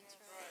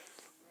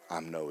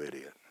 I'm no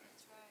idiot.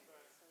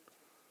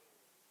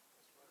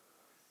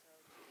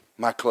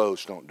 My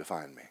clothes don't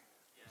define me.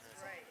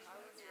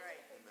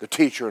 The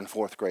teacher in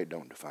fourth grade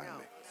don't define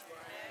me.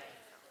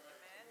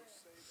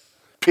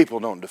 People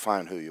don't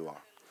define who you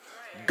are.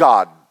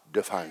 God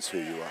defines who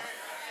you are.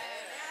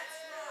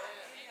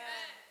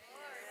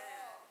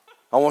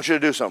 I want you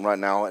to do something right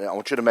now. I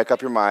want you to make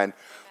up your mind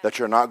that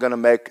you're not going to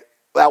make,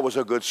 that was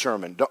a good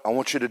sermon. I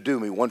want you to do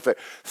me one favor.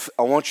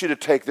 I want you to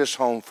take this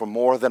home for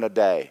more than a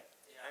day.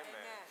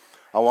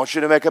 I want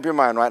you to make up your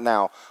mind right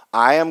now.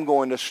 I am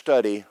going to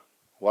study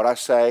what I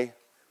say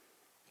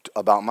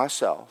about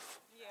myself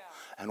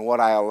and what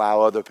I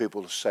allow other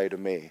people to say to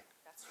me,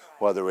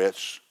 whether it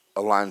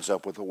aligns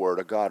up with the Word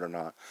of God or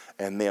not.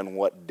 And then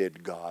what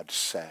did God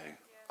say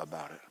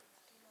about it?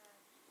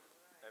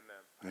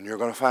 And you're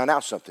going to find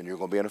out something. You're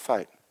going to be in a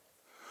fight.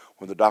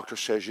 When the doctor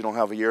says you don't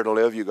have a year to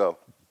live, you go,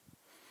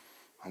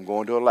 I'm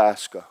going to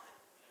Alaska.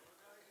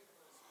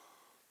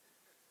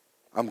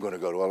 I'm going to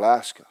go to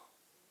Alaska.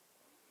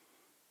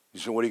 You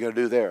say, what are you going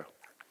to do there?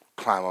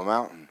 Climb a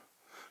mountain.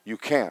 You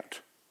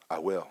can't. I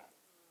will.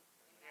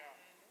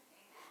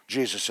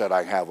 Jesus said,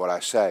 I have what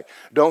I say.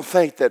 Don't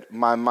think that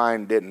my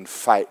mind didn't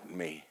fight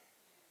me.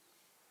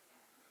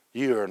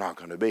 You are not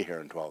going to be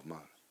here in 12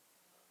 months.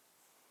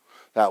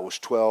 That was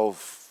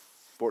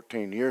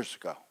 14 years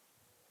ago.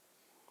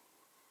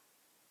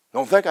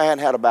 Don't think I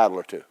hadn't had a battle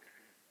or two.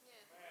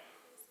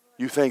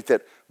 You think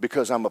that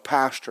because I'm a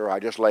pastor,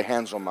 I just lay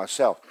hands on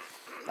myself.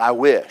 I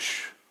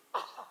wish.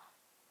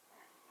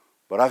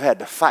 But I've had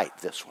to fight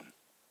this one.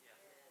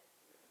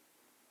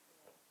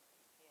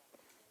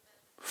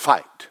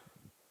 Fight.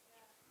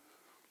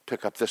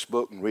 Pick up this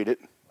book and read it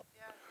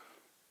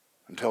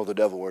and tell the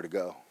devil where to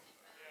go.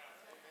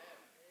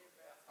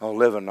 I'll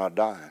live and not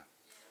die.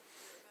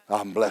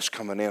 I'm blessed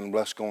coming in,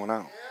 blessed going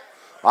out.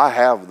 I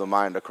have the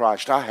mind of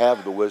Christ. I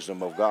have the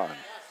wisdom of God.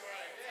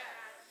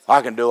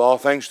 I can do all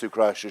things through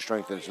Christ who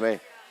strengthens me.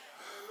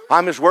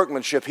 I'm his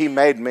workmanship. He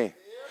made me.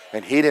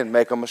 And he didn't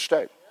make a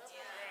mistake.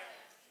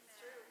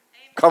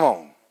 Come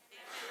on.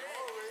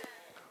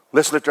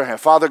 Let's lift our hand.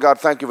 Father God,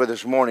 thank you for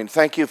this morning.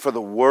 Thank you for the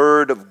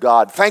Word of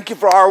God. Thank you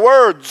for our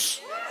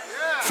words.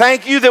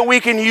 Thank you that we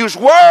can use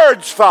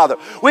words, Father.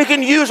 We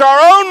can use our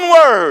own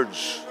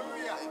words.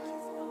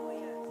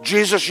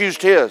 Jesus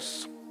used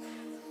his.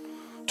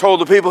 Told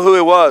the people who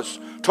he was.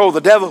 Told the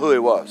devil who he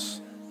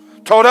was.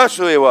 Told us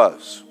who he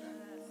was.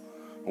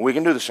 We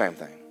can do the same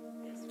thing.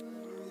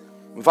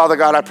 And Father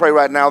God, I pray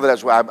right now that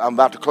as I'm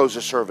about to close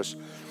this service,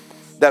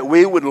 that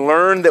we would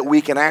learn that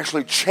we can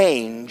actually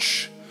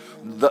change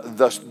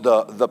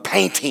the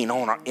painting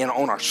on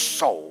our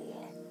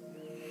soul.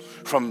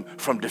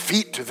 From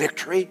defeat to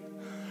victory.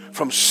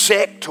 From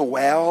sick to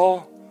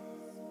well.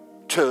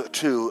 To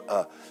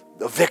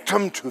the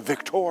victim to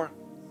victor.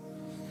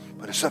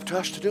 But it's up to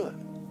us to do it.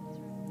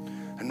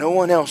 And no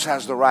one else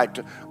has the right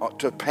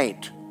to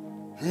paint.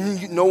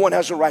 No one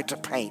has a right to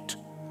paint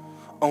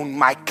on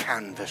my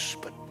canvas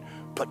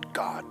but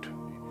God.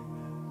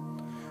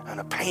 And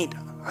a paint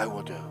I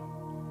will do.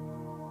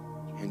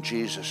 In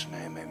Jesus'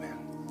 name, amen.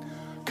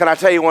 Can I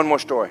tell you one more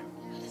story?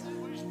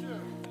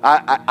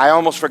 I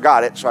almost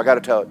forgot it, so I got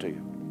to tell it to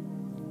you.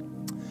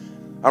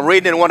 I'm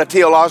reading in one of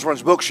T.L.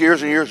 Osborne's books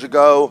years and years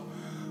ago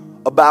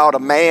about a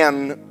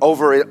man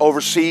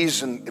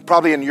overseas, and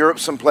probably in Europe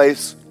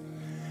someplace,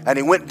 and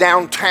he went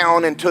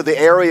downtown into the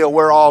area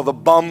where all the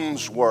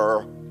bums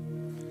were,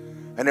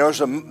 and there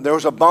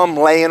was a bum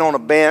laying on a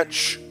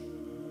bench,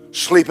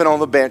 sleeping on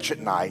the bench at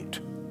night,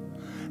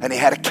 and he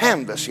had a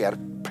canvas, he had a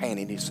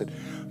painting. He said,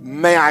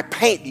 "May I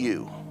paint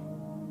you?"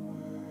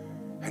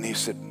 And he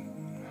said,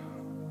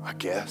 "I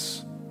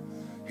guess."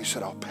 He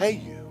said, "I'll pay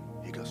you."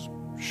 He goes,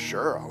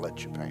 "Sure, I'll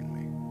let you paint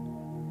me."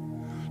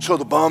 So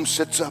the bum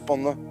sits up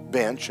on the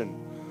bench and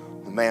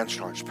the man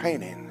starts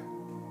painting.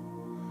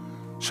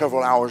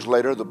 Several hours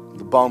later, the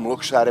bum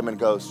looks at him and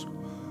goes,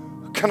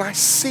 "Can I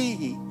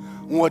see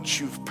what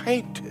you've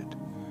painted?"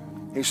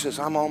 He says,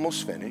 "I'm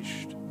almost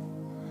finished."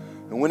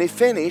 And when he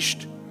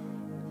finished,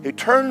 he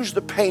turns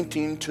the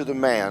painting to the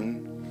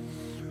man,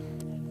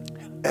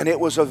 and it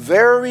was a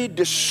very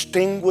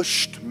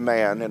distinguished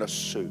man in a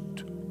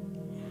suit,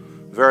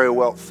 very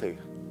wealthy,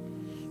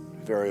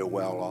 very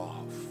well off.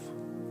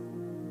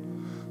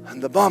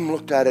 And the bum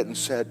looked at it and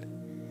said,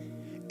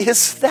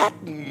 "Is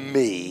that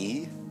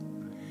me?"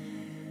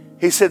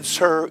 He said,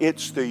 "Sir,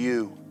 it's the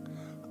you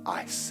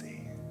I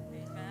see."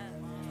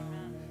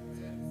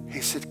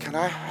 He said, "Can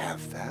I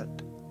have that?"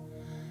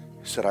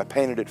 He said, "I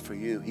painted it for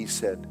you." He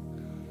said,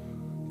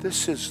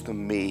 "This is the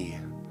me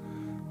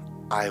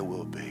I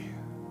will be."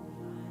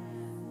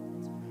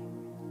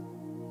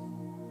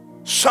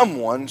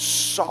 Someone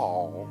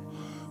saw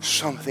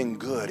something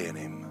good in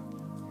him.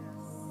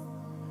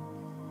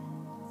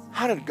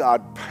 How did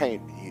God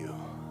paint you?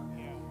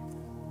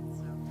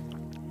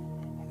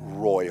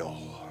 Royal.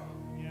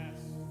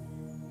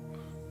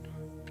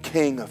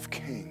 King of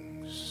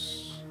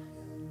kings.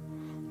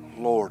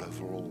 Lord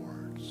of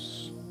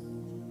lords.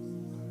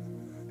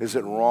 Is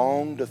it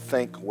wrong to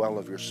think well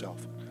of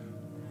yourself?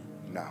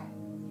 No.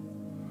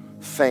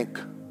 Think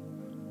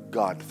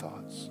God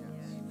thoughts.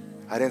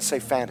 I didn't say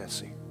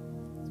fantasy.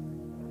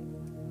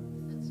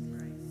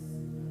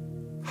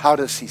 How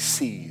does he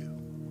see you?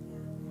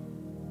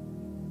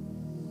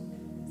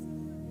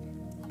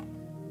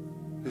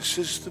 This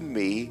is the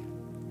me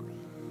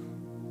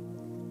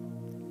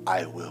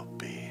I will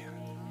be.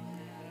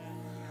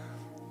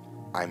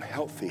 I'm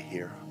healthy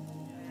here.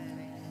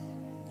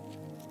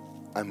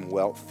 I'm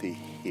wealthy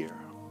here.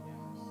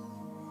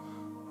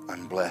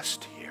 I'm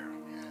blessed here.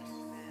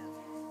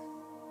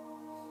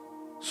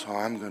 So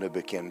I'm going to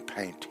begin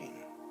painting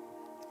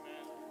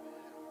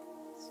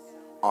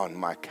on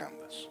my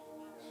canvas.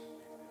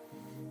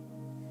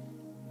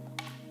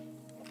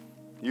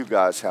 You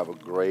guys have a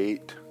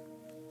great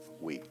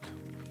week.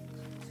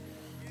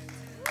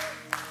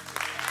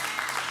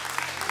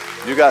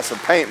 You got some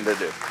painting to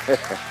do.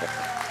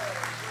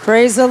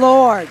 Praise the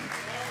Lord.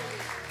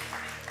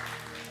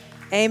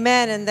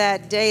 Amen. And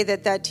that day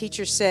that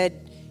teacher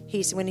said,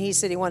 when he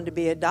said he wanted to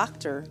be a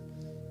doctor,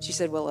 she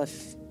said, "Well,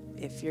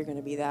 if you're going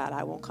to be that,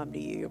 I won't come to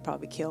you. You'll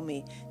probably kill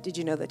me." Did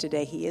you know that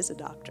today he is a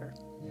doctor?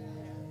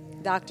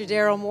 Dr.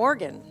 Daryl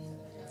Morgan.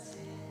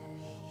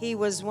 He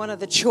was one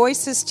of the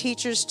choicest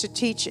teachers to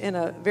teach in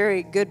a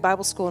very good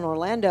Bible school in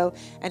Orlando,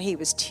 and he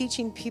was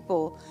teaching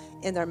people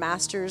in their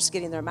masters,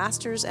 getting their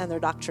masters and their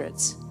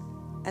doctorates.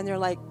 And they're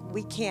like,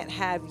 "We can't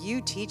have you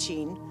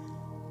teaching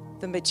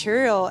the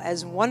material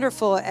as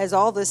wonderful as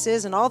all this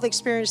is and all the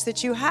experience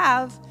that you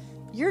have.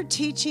 You're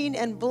teaching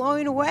and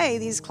blowing away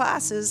these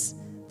classes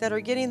that are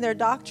getting their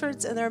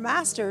doctorates and their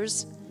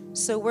masters,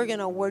 so we're going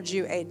to award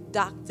you a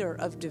Doctor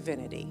of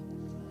Divinity."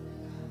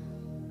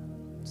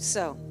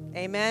 So,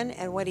 amen.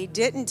 And what he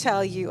didn't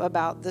tell you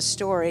about the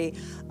story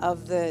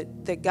of the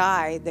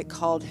guy that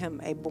called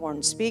him a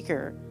born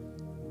speaker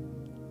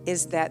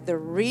is that the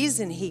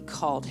reason he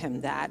called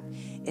him that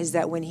is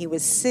that when he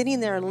was sitting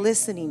there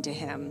listening to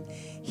him,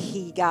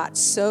 he got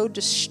so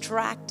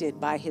distracted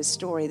by his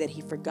story that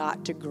he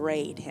forgot to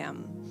grade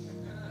him.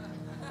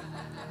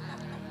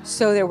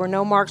 So there were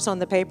no marks on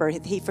the paper.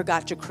 He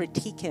forgot to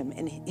critique him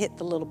and hit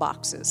the little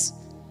boxes.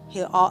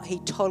 He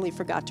totally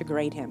forgot to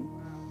grade him.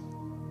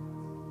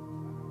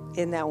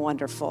 Isn't that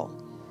wonderful?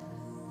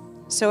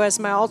 So as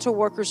my altar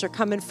workers are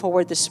coming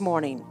forward this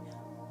morning,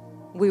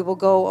 we will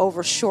go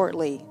over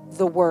shortly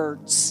the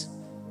words.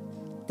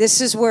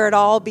 This is where it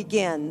all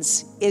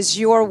begins, is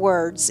your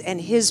words and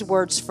his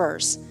words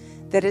first.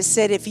 That it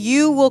said, if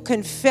you will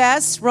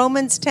confess,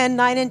 Romans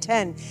 10:9 and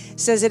 10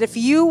 says that if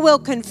you will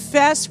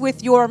confess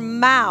with your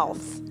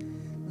mouth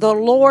the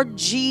Lord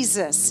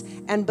Jesus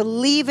and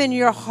believe in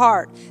your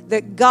heart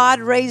that God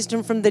raised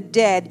him from the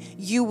dead,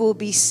 you will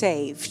be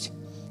saved.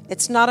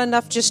 It's not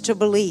enough just to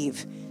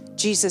believe.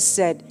 Jesus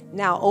said,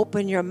 now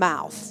open your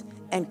mouth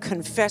and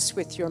confess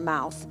with your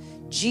mouth,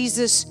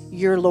 Jesus,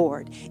 your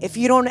Lord. If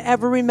you don't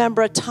ever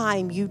remember a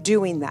time you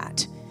doing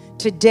that,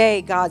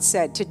 today, God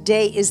said,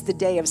 today is the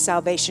day of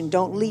salvation.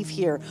 Don't leave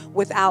here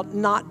without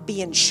not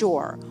being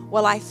sure.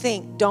 Well, I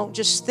think, don't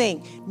just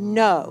think.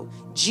 No,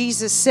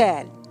 Jesus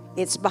said,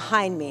 it's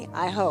behind me,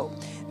 I hope,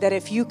 that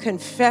if you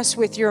confess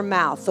with your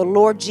mouth the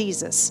Lord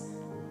Jesus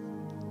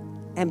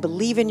and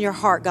believe in your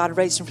heart God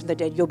raised him from the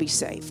dead, you'll be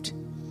saved.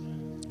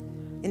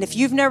 And if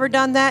you've never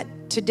done that,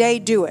 today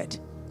do it.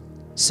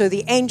 So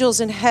the angels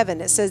in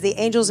heaven, it says the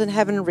angels in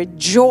heaven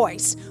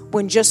rejoice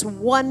when just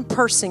one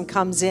person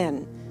comes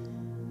in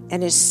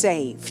and is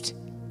saved.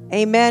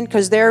 Amen.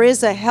 Because there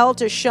is a hell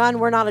to shun.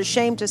 We're not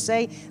ashamed to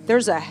say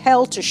there's a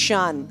hell to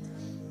shun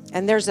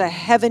and there's a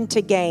heaven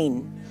to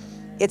gain.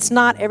 It's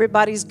not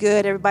everybody's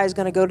good. Everybody's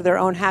going to go to their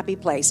own happy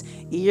place.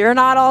 You're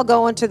not all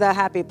going to the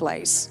happy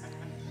place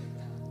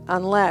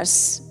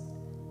unless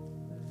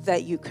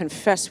that you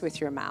confess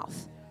with your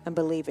mouth and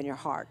believe in your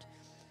heart.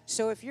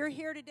 So if you're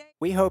here today...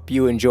 We hope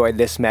you enjoyed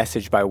this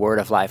message by Word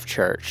of Life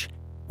Church.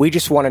 We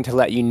just wanted to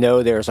let you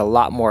know there's a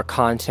lot more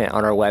content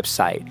on our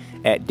website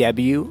at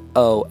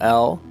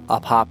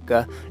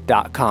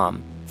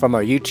wolapopka.com. From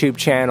our YouTube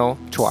channel,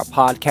 to our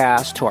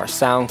podcast, to our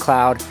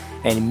SoundCloud,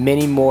 and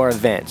many more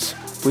events.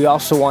 We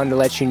also wanted to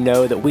let you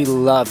know that we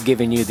love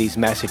giving you these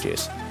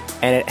messages.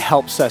 And it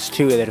helps us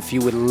too, that if you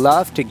would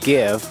love to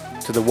give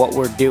to what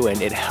we're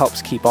doing, it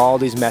helps keep all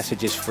these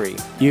messages free.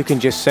 You can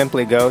just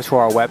simply go to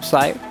our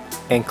website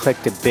and click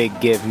the big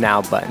Give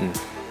Now button.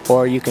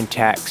 Or you can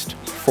text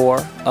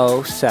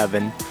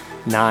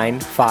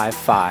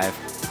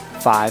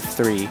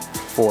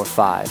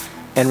 407-955-5345.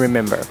 And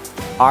remember,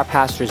 our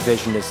pastor's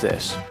vision is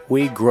this: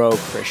 we grow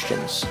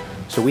Christians.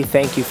 So we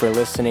thank you for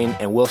listening,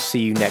 and we'll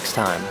see you next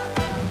time.